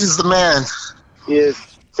 Coach Nuge is the man.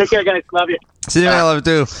 Yes. Take care, guys. Love you. See you, man. Love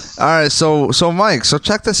you too. All right, so Mike, so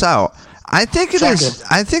check this out. I think it's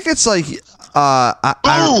like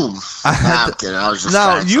Boom. I'm kidding. I was just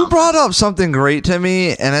now trying you something. brought up something great to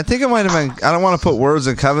me, and I think it might have been. I don't want to put words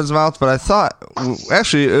in Kevin's mouth, but I thought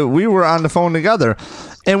actually we were on the phone together,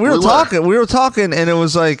 and we were talking, and it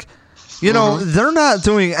was like. You know, they're not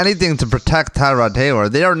doing anything to protect Tyrod Taylor.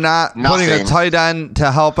 They are not putting a tight end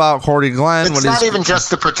to help out Cordy Glenn. It's not even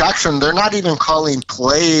just the protection. They're not even calling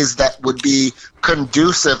plays that would be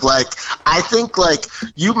conducive. Like, I think, like,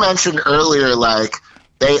 you mentioned earlier, like,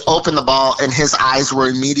 they opened the ball and his eyes were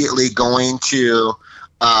immediately going to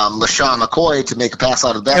LaShawn McCoy to make a pass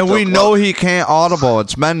out of that. And we know he can't audible.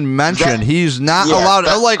 It's been mentioned. He's not allowed.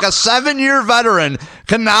 Like, a 7-year veteran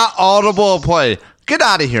cannot audible a play. Get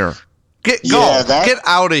out of here. Get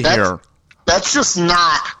out of here. That's just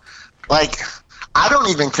not, like, I don't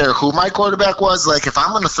even care who my quarterback was. Like, if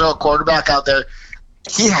I'm going to throw a quarterback out there,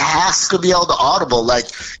 he has to be able to audible. Like,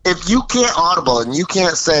 if you can't audible and you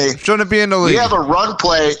can't say, shouldn't be in the league. We have a run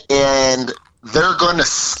play and they're going to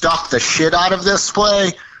stuff the shit out of this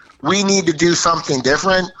play, we need to do something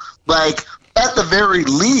different. Like, at the very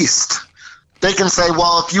least, they can say,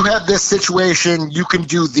 well, if you have this situation, you can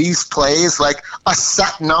do these plays, like a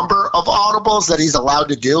set number of audibles that he's allowed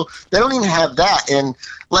to do. They don't even have that. And,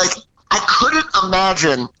 like, I couldn't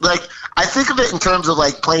imagine, like, I think of it in terms of,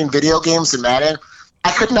 like, playing video games in Madden.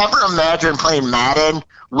 I could never imagine playing Madden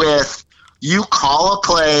with you call a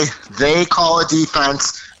play, they call a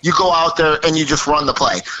defense, you go out there and you just run the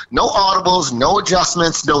play. No audibles, no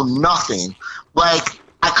adjustments, no nothing. Like,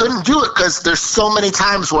 I couldn't do it because there's so many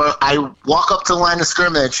times where I walk up to the line of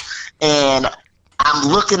scrimmage and I'm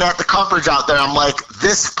looking at the coverage out there. I'm like,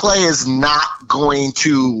 this play is not going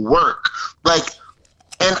to work. Like,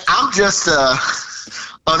 and I'm just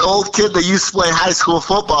an old kid that used to play high school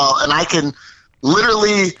football, and I can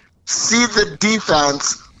literally see the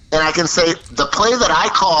defense, and I can say the play that I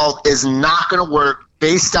called is not going to work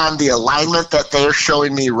based on the alignment that they're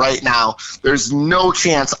showing me right now. There's no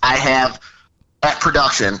chance I have at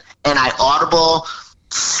production, and I audible,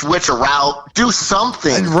 switch a route, do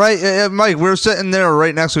something. And right, Mike, we're sitting there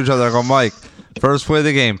right next to each other. I go, Mike, first play of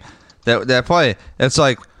the game, that play, it's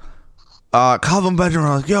like Calvin Benjamin.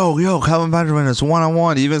 I was like, yo, Calvin Benjamin is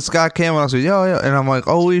 1-on-1. Even Scott Campbell was like, yo, and I'm like,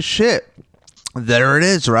 holy shit, there it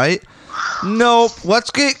is, right? Nope, let's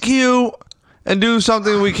get cute and do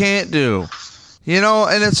something we can't do. You know,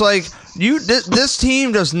 and it's like this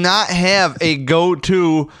team does not have a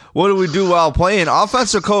go-to. What do we do while playing?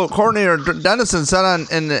 Offensive coordinator Dennison said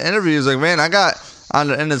in the interview, he's like, man, I got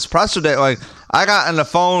in his presser day, like I got on the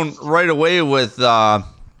phone right away with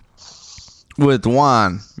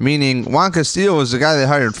Juan, meaning Juan Castillo was the guy they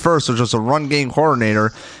hired first, which was a run game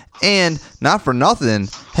coordinator, and not for nothing,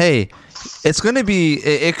 hey. It's going to be,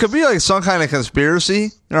 it could be like some kind of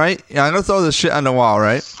conspiracy, right? I'm going to throw this shit on the wall,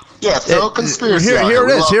 right? Yeah, throw a conspiracy. Here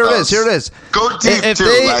it is. Go deep,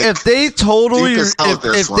 if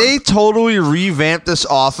they totally revamp this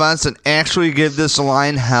offense and actually give this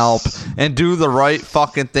line help and do the right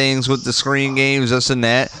fucking things with the screen games, this and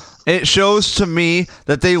that, it shows to me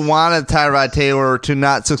that they wanted Tyrod Taylor to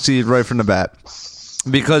not succeed right from the bat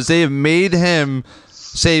because they have made him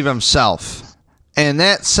save himself. And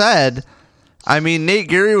that said, I mean, Nate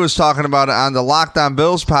Geary was talking about it on the Locked On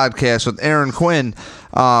Bills podcast with Aaron Quinn.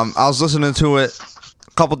 I was listening to it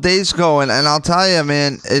a couple days ago, and I'll tell you,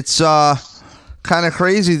 man, it's kind of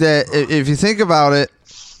crazy that if you think about it,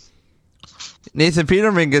 Nathan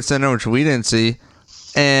Peterman gets in there, which we didn't see,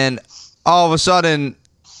 and all of a sudden,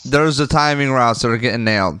 there's the timing routes that are getting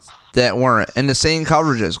nailed that weren't, and the same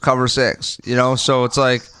coverages, cover 6, you know, so it's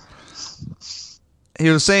like, he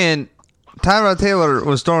was saying, Tyrod Taylor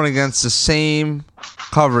was thrown against the same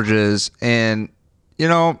coverages, and, you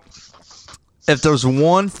know, if there's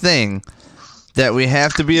one thing that we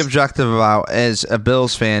have to be objective about as a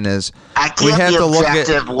Bills fan is we have to look at... I can't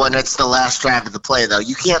be objective when it's the last drive of the play, though.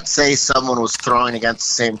 You can't say someone was throwing against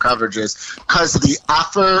the same coverages because the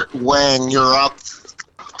effort when you're up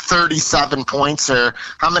 37 points, or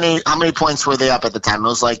how many points were they up at the time? It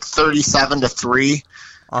was like 37-3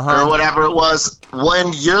 or whatever it was.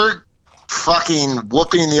 When you're fucking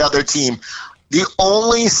whooping the other team, The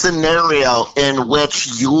only scenario in which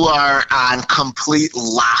you are on complete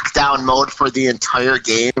lockdown mode for the entire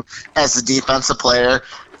game as a defensive player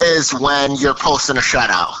is when you're posting a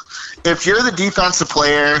shutout. If you're the defensive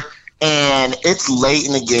player and it's late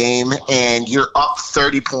in the game and you're up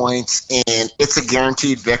 30 points and it's a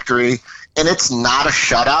guaranteed victory and it's not a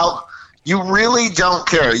shutout, you really don't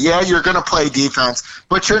care. Yeah, you're going to play defense,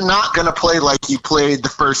 but you're not going to play like you played the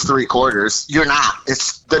first 3 quarters. You're not.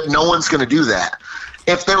 It's that no one's going to do that.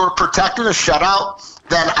 If they were protecting a shutout,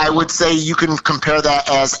 then I would say you can compare that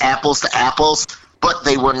as apples to apples, but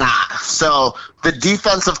they were not. So the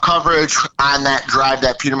defensive coverage on that drive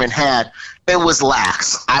that Peterman had, it was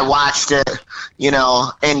lax. I watched it,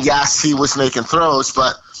 and yes, he was making throws,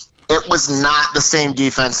 but it was not the same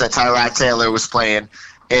defense that Tyrod Taylor was playing.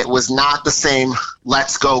 It was not the same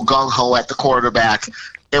let's go gung-ho at the quarterback.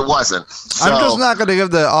 It wasn't. So, I'm just not going to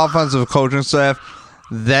give the offensive coaching staff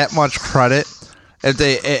that much credit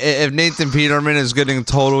if Nathan Peterman is getting a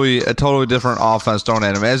totally different offense thrown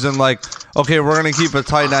at him. As in, like, okay, we're going to keep a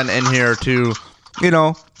tight end in here to,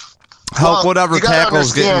 help whatever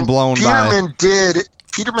tackle's getting blown by.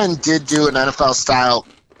 Peterman did do an NFL style.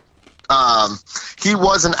 He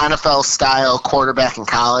was an NFL-style quarterback in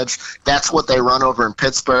college. That's what they run over in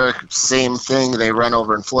Pittsburgh. Same thing they run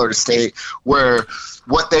over in Florida State, where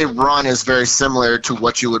what they run is very similar to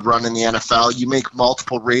what you would run in the NFL. You make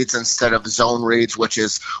multiple reads instead of zone reads, which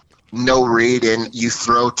is no read and you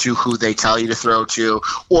throw to who they tell you to throw to,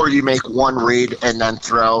 or you make one read and then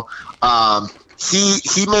throw.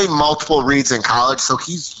 He made multiple reads in college, so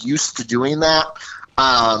he's used to doing that.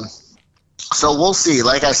 So we'll see.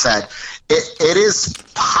 Like I said, it is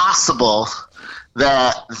possible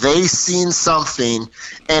that they seen something,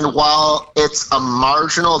 and while it's a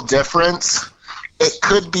marginal difference, it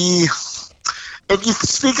could be, if you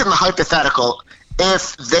speak in the hypothetical,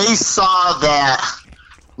 if they saw that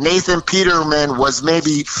Nathan Peterman was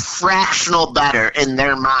maybe fractional better in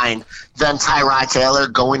their mind than Tyrod Taylor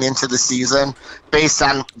going into the season based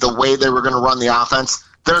on the way they were going to run the offense,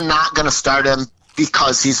 they're not going to start him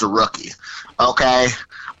because he's a rookie. Okay?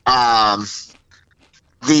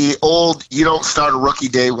 The old you don't start a rookie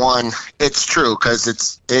day one, it's true because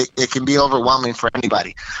it can be overwhelming for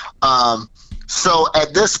anybody. So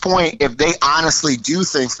at this point, if they honestly do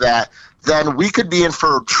think that, then we could be in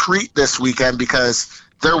for a treat this weekend because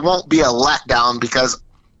there won't be a letdown because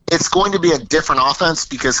it's going to be a different offense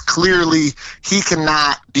because clearly he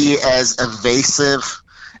cannot be as evasive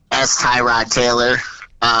as Tyrod Taylor.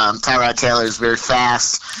 Tyrod Taylor is very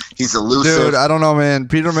fast. He's elusive. Dude, I don't know, man.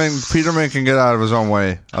 Peterman can get out of his own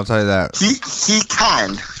way. I'll tell you that. He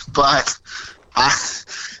can, but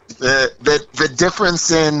the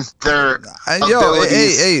difference in their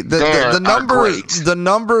abilities the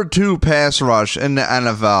number 2 pass rush in the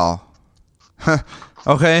NFL,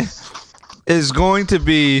 okay, is going to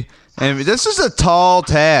be, and this is a tall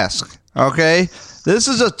task. Okay, this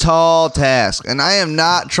is a tall task, and I am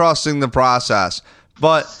not trusting the process.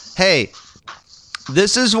 But, hey,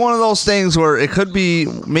 this is one of those things where it could be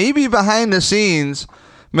maybe behind the scenes,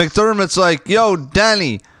 McDermott's like, yo,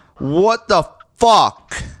 Denny, what the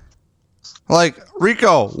fuck? Like,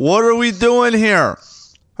 Rico, what are we doing here?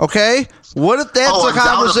 Okay? What if that's the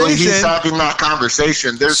conversation? He's having that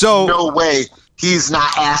conversation. There's no way he's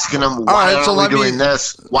not asking him, why are we doing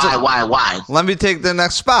this? Why? Let me take the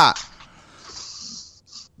next spot.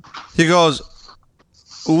 He goes,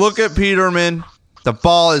 look at Peterman. The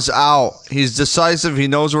ball is out. He's decisive. He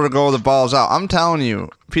knows where to go. The ball is out. I'm telling you,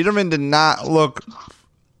 Peterman did not look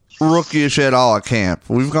rookie-ish at all at camp.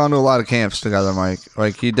 We've gone to a lot of camps together, Mike.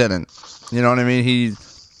 Like, he didn't. You know what I mean? He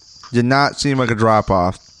did not seem like a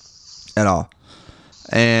drop-off at all.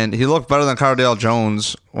 And he looked better than Cardale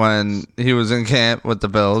Jones when he was in camp with the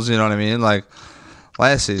Bills. You know what I mean? Like,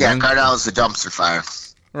 last season. Yeah, Cardale was a dumpster fire.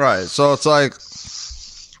 Right. So it's like,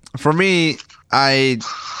 for me, I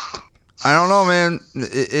don't know, man.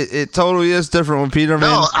 It totally is different when Peterman.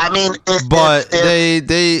 No, I mean,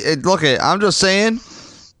 they look at. I'm just saying,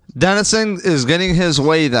 Dennison is getting his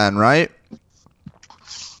way then, right?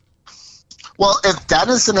 Well, if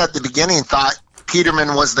Dennison at the beginning thought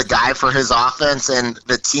Peterman was the guy for his offense and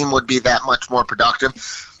the team would be that much more productive,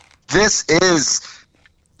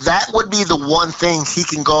 that would be the one thing he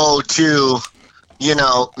can go to,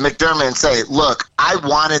 McDermott and say, look, I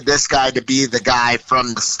wanted this guy to be the guy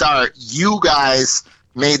from the start. You guys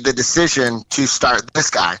made the decision to start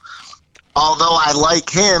this guy. Although I like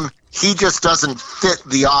him, he just doesn't fit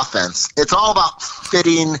the offense. It's all about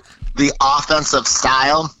fitting the offensive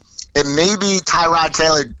style. And maybe Tyrod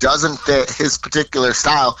Taylor doesn't fit his particular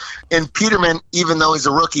style. And Peterman, even though he's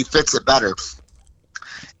a rookie, fits it better.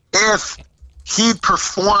 If he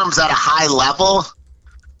performs at a high level,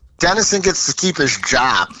 Dennison gets to keep his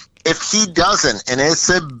job. If he doesn't, and it's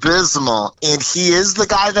abysmal, and he is the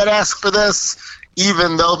guy that asked for this,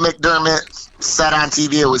 even though McDermott said on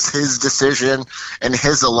TV it was his decision and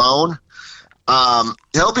his alone,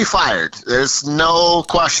 he'll be fired. There's no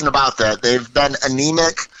question about that. They've been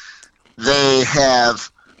anemic. They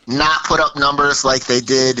have not put up numbers like they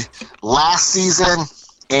did last season,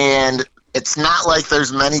 and it's not like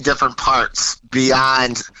there's many different parts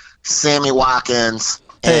beyond Sammy Watkins.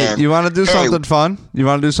 Hey, you want to do something fun? You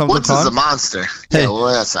want to do something Woods fun? is a monster. Hey, yeah,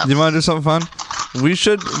 what's up? You want to do something fun?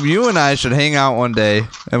 You and I should hang out one day,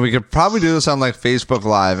 and we could probably do this on like Facebook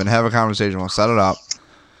Live and have a conversation. We'll set it up,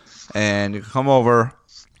 and you can come over.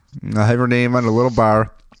 I'll have your name on a little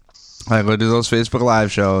bar. I go do those Facebook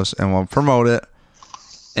Live shows, and we'll promote it,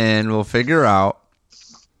 and we'll figure out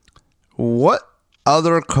what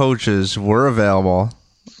other coaches were available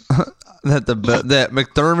that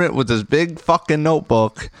McDermott with his big fucking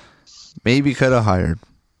notebook maybe could have hired.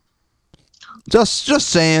 Just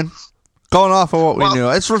saying. Going off of what we knew.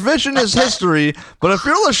 It's revisionist history, but if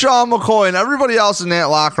you're LaShawn McCoy and everybody else in that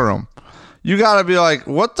locker room, you got to be like,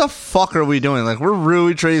 what the fuck are we doing? Like, we're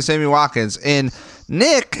really trading Sammy Watkins. And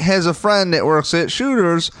Nick has a friend that works at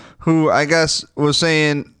Shooters who I guess was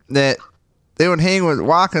saying that they would hang with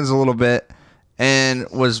Watkins a little bit and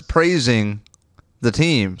was praising the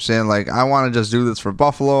team, saying like, I want to just do this for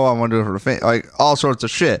Buffalo, I want to do it for the fan, like all sorts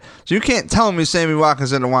of shit. So you can't tell me Sammy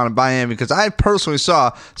Watkins didn't want to buy in, because I personally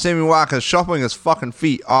saw Sammy Watkins shuffling his fucking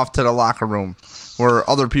feet off to the locker room where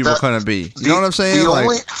other people couldn't be. You know what I'm saying?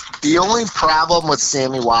 The only problem with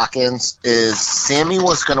Sammy Watkins is Sammy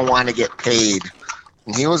was going to want to get paid.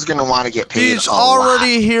 And he was going to want to get paid. He's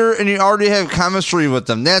already here, and you already have chemistry with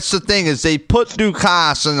them. That's the thing, is they put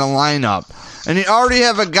Dukas in the lineup. And you already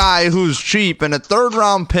have a guy who's cheap and a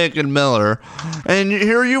third-round pick in Miller. And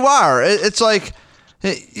here you are. It's like,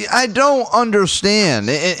 I don't understand.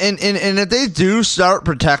 And if they do start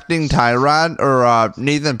protecting Tyrod or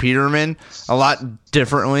Nathan Peterman a lot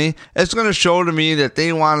differently, it's going to show to me that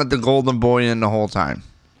they wanted the golden boy in the whole time.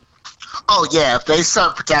 Oh, yeah. If they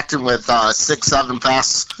start protecting with 6-7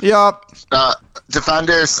 pass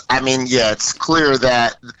defenders, I mean, yeah, it's clear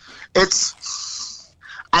that as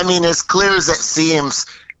clear as it seems,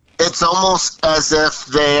 it's almost as if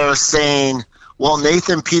they're saying, well,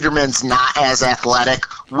 Nathan Peterman's not as athletic.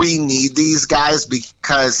 We need these guys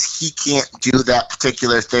because he can't do that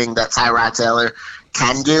particular thing that Tyrod Taylor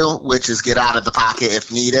can do, which is get out of the pocket if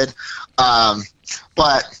needed.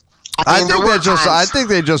 But I think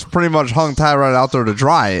they just pretty much hung Tyrod out there to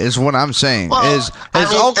dry, is what I'm saying. Well,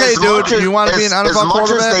 okay, dude, you want to be an NFL quarterback? As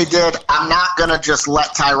much as they did, I'm not going to just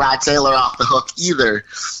let Tyrod Taylor off the hook either,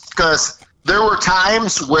 because there were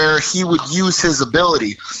times where he would use his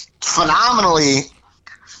ability phenomenally,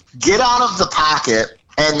 get out of the pocket,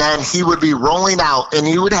 and then he would be rolling out, and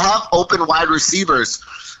he would have open wide receivers.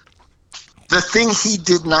 The thing he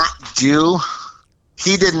did not do,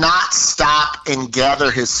 he did not stop and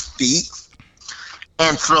gather his feet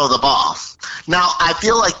and throw the ball. Now, I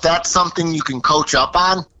feel like that's something you can coach up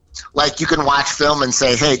on. Like, you can watch film and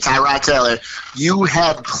say, hey, Tyrod Taylor, you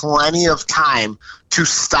had plenty of time to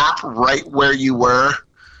stop right where you were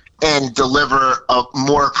and deliver a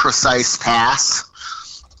more precise pass.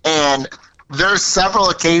 And there's several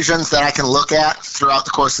occasions that I can look at throughout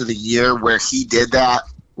the course of the year where he did that,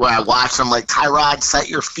 where I watched him like, Tyrod, set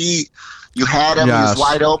your feet. You had him. Yes. He was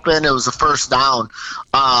wide open. It was a first down.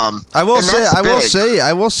 I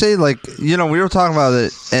will say, like, you know, we were talking about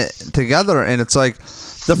it together, and it's like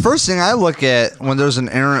the first thing I look at when there's an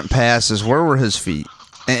errant pass is where were his feet,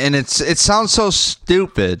 and it sounds so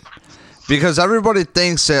stupid because everybody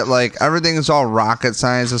thinks that like everything is all rocket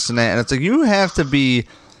science, this and that, and it's like you have to be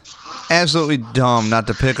absolutely dumb not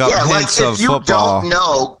to pick up hints of football. If you don't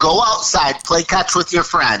know, go outside, play catch with your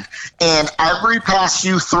friend, and every pass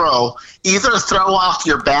you throw, either throw off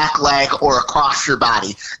your back leg or across your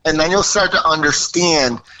body, and then you'll start to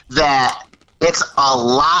understand that it's a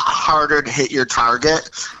lot harder to hit your target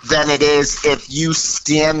than it is if you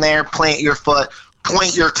stand there, plant your foot,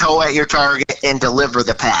 point your toe at your target, and deliver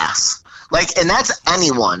the pass. Like, and that's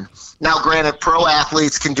anyone. Now, granted, pro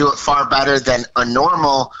athletes can do it far better than a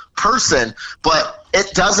normal person, but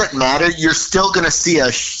it doesn't matter. You're still going to see a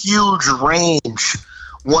huge range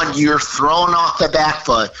when you're throwing off the back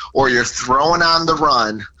foot or you're throwing on the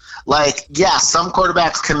run. Like, yeah, some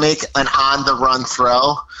quarterbacks can make an on-the-run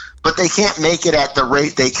throw, but they can't make it at the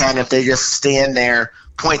rate they can if they just stand there,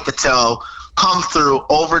 point the toe, come through,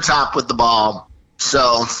 over top with the ball.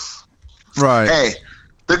 So, right. Hey,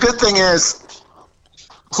 the good thing is,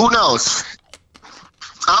 who knows?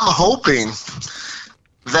 I'm hoping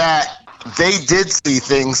that they did see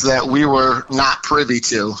things that we were not privy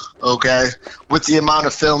to, okay? With the amount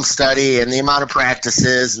of film study and the amount of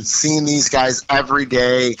practices and seeing these guys every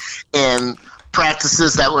day and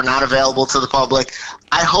practices that were not available to the public.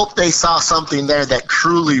 I hope they saw something there that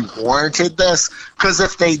truly warranted this, because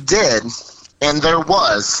if they did, and there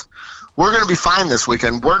was, we're going to be fine this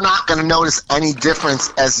weekend. We're not going to notice any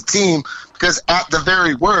difference as a team, because at the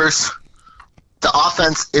very worst, the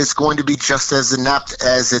offense is going to be just as inept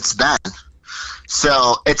as it's been.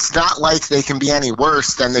 So it's not like they can be any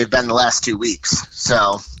worse than they've been the last 2 weeks.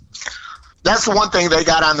 So that's the one thing they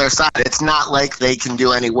got on their side. It's not like they can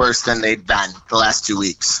do any worse than they've been the last 2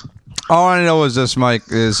 weeks. All I know is this, Mike,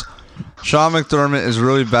 is Sean McDermott is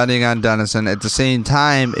really betting on Dennison. At the same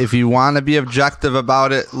time, if you want to be objective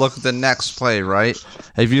about it, look at the next play, right?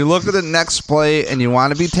 If you look at the next play and you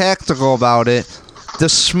want to be tactical about it, the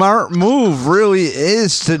smart move really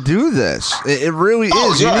is to do this. It really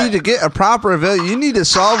is. Yeah. You need to get a proper evaluation. You need to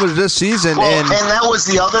salvage this season. Well, and that was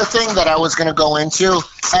the other thing that I was going to go into.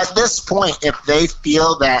 At this point, if they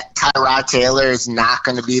feel that Tyrod Taylor is not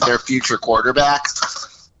going to be their future quarterback,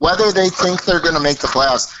 whether they think they're going to make the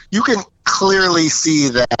playoffs, you can clearly see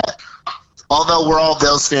that although we're all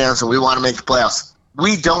Bills fans and we want to make the playoffs,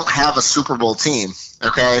 we don't have a Super Bowl team,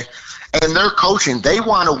 okay? And they're coaching. They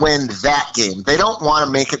want to win that game. They don't want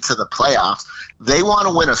to make it to the playoffs. They want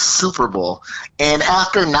to win a Super Bowl. And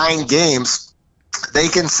after 9 games, they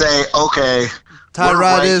can say, okay,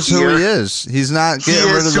 Tyrod is who he is. He's not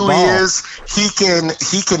getting rid of the ball. He is who he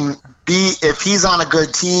is. He can be, if he's on a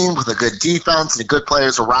good team with a good defense and good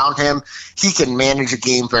players around him, he can manage a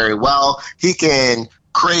game very well. He can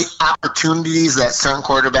create opportunities that certain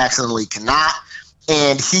quarterbacks in the league cannot,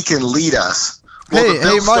 and he can lead us. Well,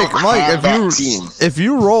 hey, Mike, if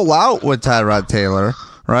you roll out with Tyrod Taylor,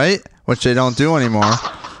 right, which they don't do anymore,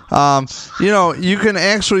 you can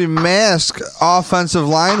actually mask offensive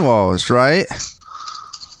line woes, right?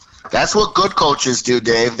 That's what good coaches do,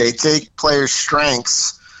 Dave. They take players'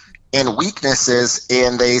 strengths and weaknesses,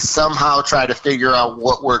 and they somehow try to figure out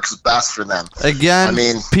what works best for them. Again,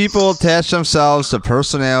 people attach themselves to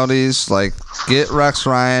personalities, like get Rex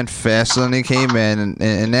Ryan faster than he came in,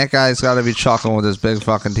 and that guy's got to be chuckling with his big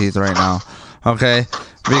fucking teeth right now, okay?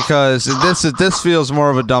 Because this feels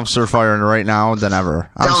more of a dumpster fire right now than ever.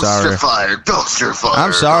 Dumpster fire.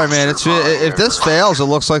 I'm sorry, man. If this fails, it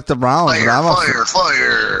looks like the Browns.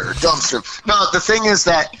 Fire. Dumpster. No, the thing is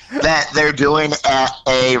that they're doing at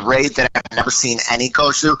a rate that I've never seen any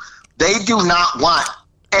coach do. They do not want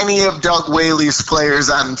any of Doug Whaley's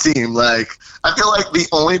players on the team. Like, I feel like the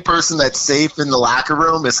only person that's safe in the locker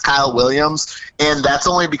room is Kyle Williams, and that's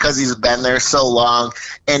only because he's been there so long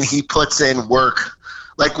and he puts in work.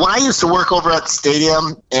 Like, when I used to work over at the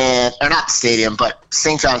stadium, or not the stadium, but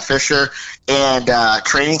St. John Fisher and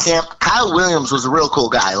training camp, Kyle Williams was a real cool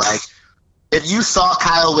guy. Like, if you saw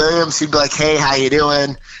Kyle Williams, he'd be like, hey, how you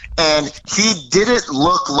doing? And he didn't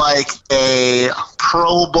look like a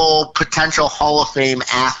Pro Bowl potential Hall of Fame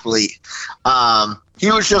athlete.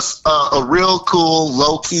 He was just a real cool,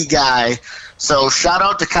 low-key guy. So shout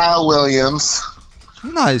out to Kyle Williams.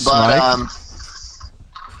 Nice, Mike.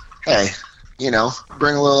 Hey,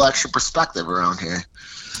 bring a little extra perspective around here.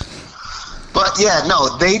 But yeah,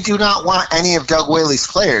 no, they do not want any of Doug Whaley's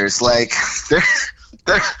players. Like, they're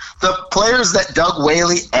the players that Doug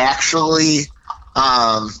Whaley actually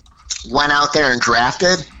went out there and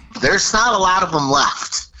drafted. There's not a lot of them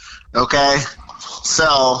left. Okay,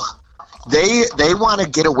 so they want to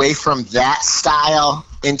get away from that style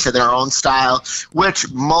into their own style,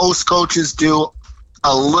 which most coaches do.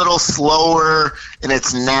 A little slower, and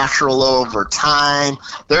it's natural over time.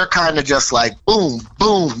 They're kind of just like boom,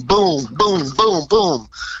 boom, boom, boom, boom, boom,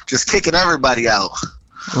 just kicking everybody out.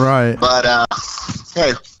 Right. But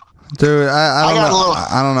hey, dude, I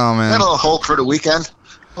don't know, man. Got a little hope for the weekend.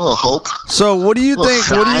 A little hope. So, what do you think?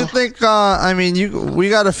 Shine. What do you think? We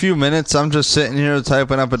got a few minutes. I'm just sitting here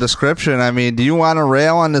typing up a description. Do you want to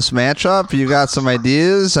rail on this matchup? You got some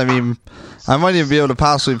ideas? I might even be able to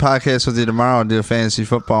possibly podcast with you tomorrow and do a fantasy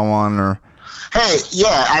football one. Or hey,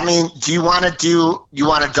 yeah, do you want to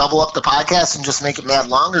double up the podcast and just make it mad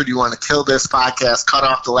long, or do you want to kill this podcast, cut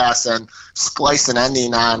off the last end, splice an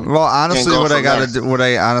ending on? Well, honestly, what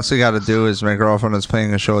I honestly got to do is my girlfriend is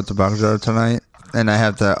playing a show at the Buckjar tonight, and I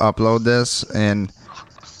have to upload this, and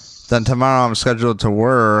then tomorrow I'm scheduled to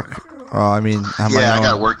work. I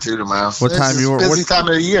got to work too tomorrow. What time you work? Busy time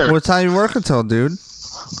of the year. What time you work until, dude?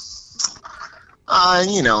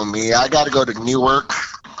 You know me. I got to go to Newark.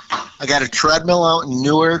 I got a treadmill out in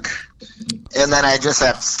Newark, and then I just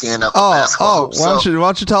have to stand up. Why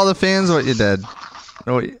don't you tell the fans what you did?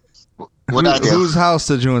 Wait, What'd I do? whose house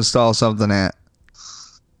did you install something at?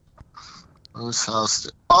 Whose house?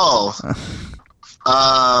 Oh,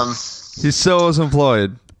 He still was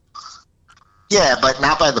employed. yeah, but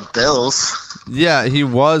not by the Bills. Yeah, he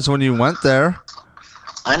was when you went there.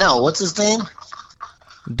 I know. What's his name?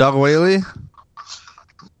 Doug Whaley?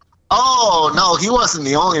 Oh, no, he wasn't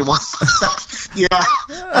the only one. Yeah,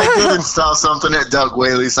 I did install something at Doug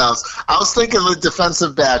Whaley's house. I was thinking the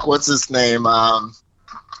defensive back. What's his name?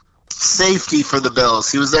 Safety for the Bills.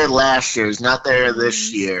 He was there last year. He's not there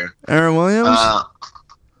this year. Aaron Williams?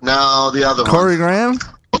 No, the other Corey one.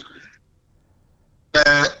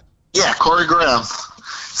 Graham? Yeah, Corey Graham.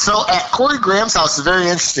 So at Corey Graham's house is very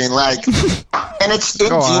interesting. Like, and it's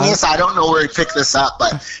ingenious. I don't know where he picked this up,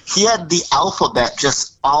 but he had the alphabet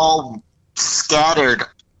just all scattered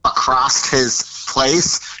across his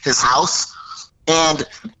place, his house, and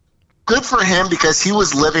good for him because he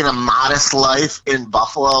was living a modest life in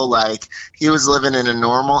Buffalo. Like, he was living in a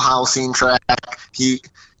normal housing tract.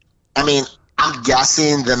 I'm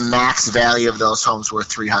guessing the max value of those homes were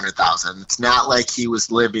 $300,000. It's not like he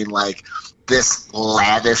was living like this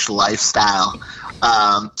lavish lifestyle.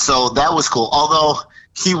 So that was cool. Although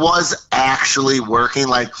he was actually working.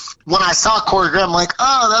 Like, when I saw Corey Graham, I'm like,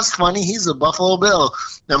 oh, that's funny. He's a Buffalo Bill.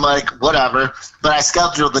 And I'm like, whatever. But I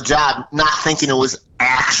scheduled the job not thinking it was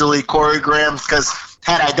actually Corey Graham, because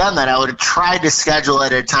had I done that, I would have tried to schedule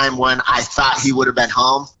it at a time when I thought he would have been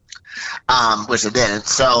home. Which I didn't.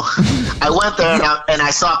 So I went there and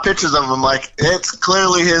I saw pictures of him. I'm like, it's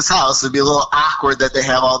clearly his house. It'd be a little awkward that they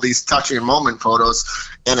have all these touching moment photos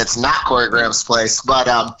and it's not Corey Graham's place. But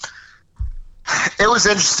it was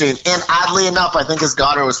interesting. And oddly enough, I think his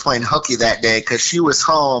daughter was playing hooky that day because she was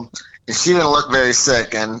home and she didn't look very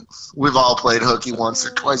sick. And we've all played hooky once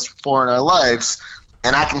or twice before in our lives.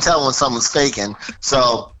 And I can tell when someone's faking.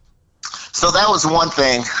 So that was one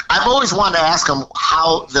thing. I've always wanted to ask him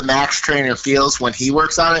how the Max trainer feels when he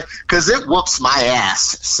works on it, because it whoops my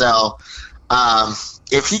ass. So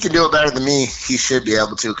if he can do it better than me, he should be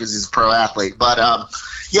able to, because he's a pro athlete. But,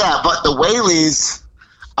 but the Whaleys,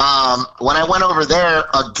 when I went over there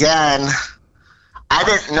again, I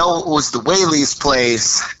didn't know it was the Whaleys'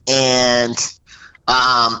 place, and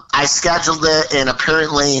I scheduled it, and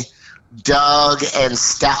apparently Doug and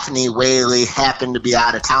Stephanie Whaley happened to be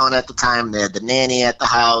out of town at the time. They had the nanny at the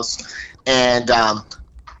house, and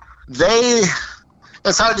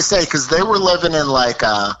it's hard to say because they were living in like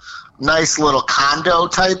a nice little condo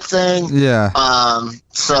type thing. Yeah.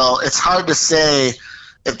 So it's hard to say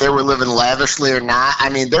if they were living lavishly or not. I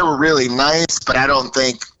mean, they were really nice, but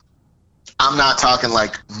I'm not talking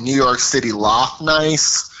like New York City loft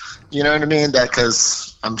nice. You know what I mean?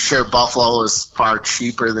 Because I'm sure Buffalo is far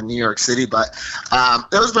cheaper than New York City, but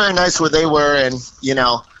it was very nice where they were. And,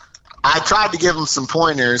 I tried to give them some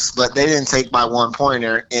pointers, but they didn't take my one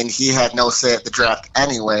pointer, and he had no say at the draft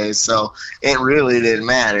anyway, so it really didn't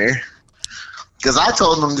matter. Because I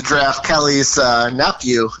told them to draft Kelly's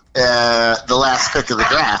nephew the last pick of the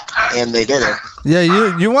draft, and they did it. Yeah,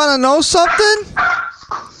 you want to know something?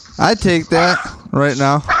 I take that right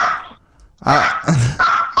now.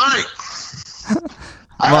 Mike.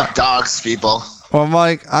 I have dogs, people. Well,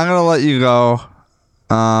 Mike, I'm going to let you go.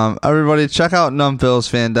 Everybody, check out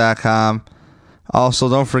numbillsfan.com. Also,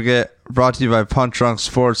 don't forget, brought to you by Punch Drunk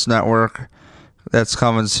Sports Network. That's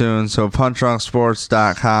coming soon. So,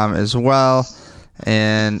 punchdrunksports.com as well.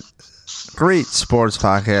 And great sports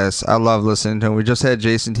podcast. I love listening to him. We just had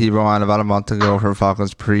Jason Tebow on about a month ago for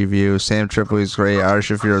Falcons preview. Sam Tripoli's great. Ari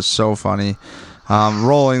Shafir is so funny.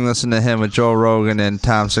 Rolling, listen to him with Joe Rogan and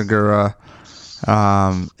Tom Segura.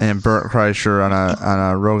 And Bert Kreischer on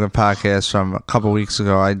a Rogan podcast from a couple weeks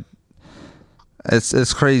ago.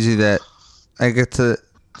 It's crazy that I get to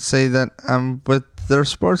say that I'm with their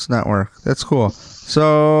sports network. That's cool.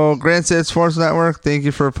 So, Grandstand Sports Network, thank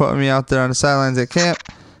you for putting me out there on the sidelines at camp,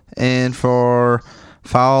 and for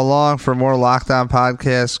follow along for more Locked On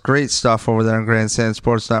podcasts. Great stuff over there on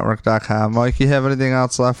grandstandsportsnetwork.com. Mike, you have anything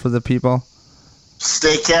else left for the people?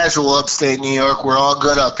 Stay casual, upstate New York. We're all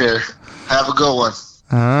good up here. Have a good one.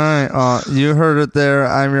 All right. You heard it there.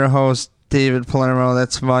 I'm your host, David Palermo.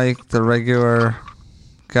 That's Mike, the regular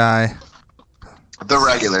guy. The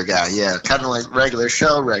regular guy, yeah. Kind of like regular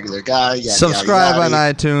show, regular guy. Yeah. Subscribe on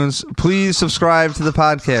iTunes. Please subscribe to the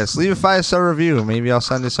podcast. Leave a 5-star review. Maybe I'll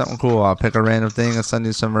send you something cool. I'll pick a random thing and send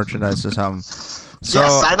you some merchandise or something. So,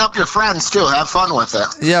 yeah, sign up your friends, too. Have fun with it.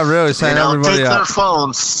 Yeah, really. Sign everybody take up. Take their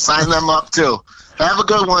phones. Sign them up, too. Have a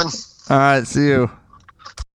good one. All right. See you.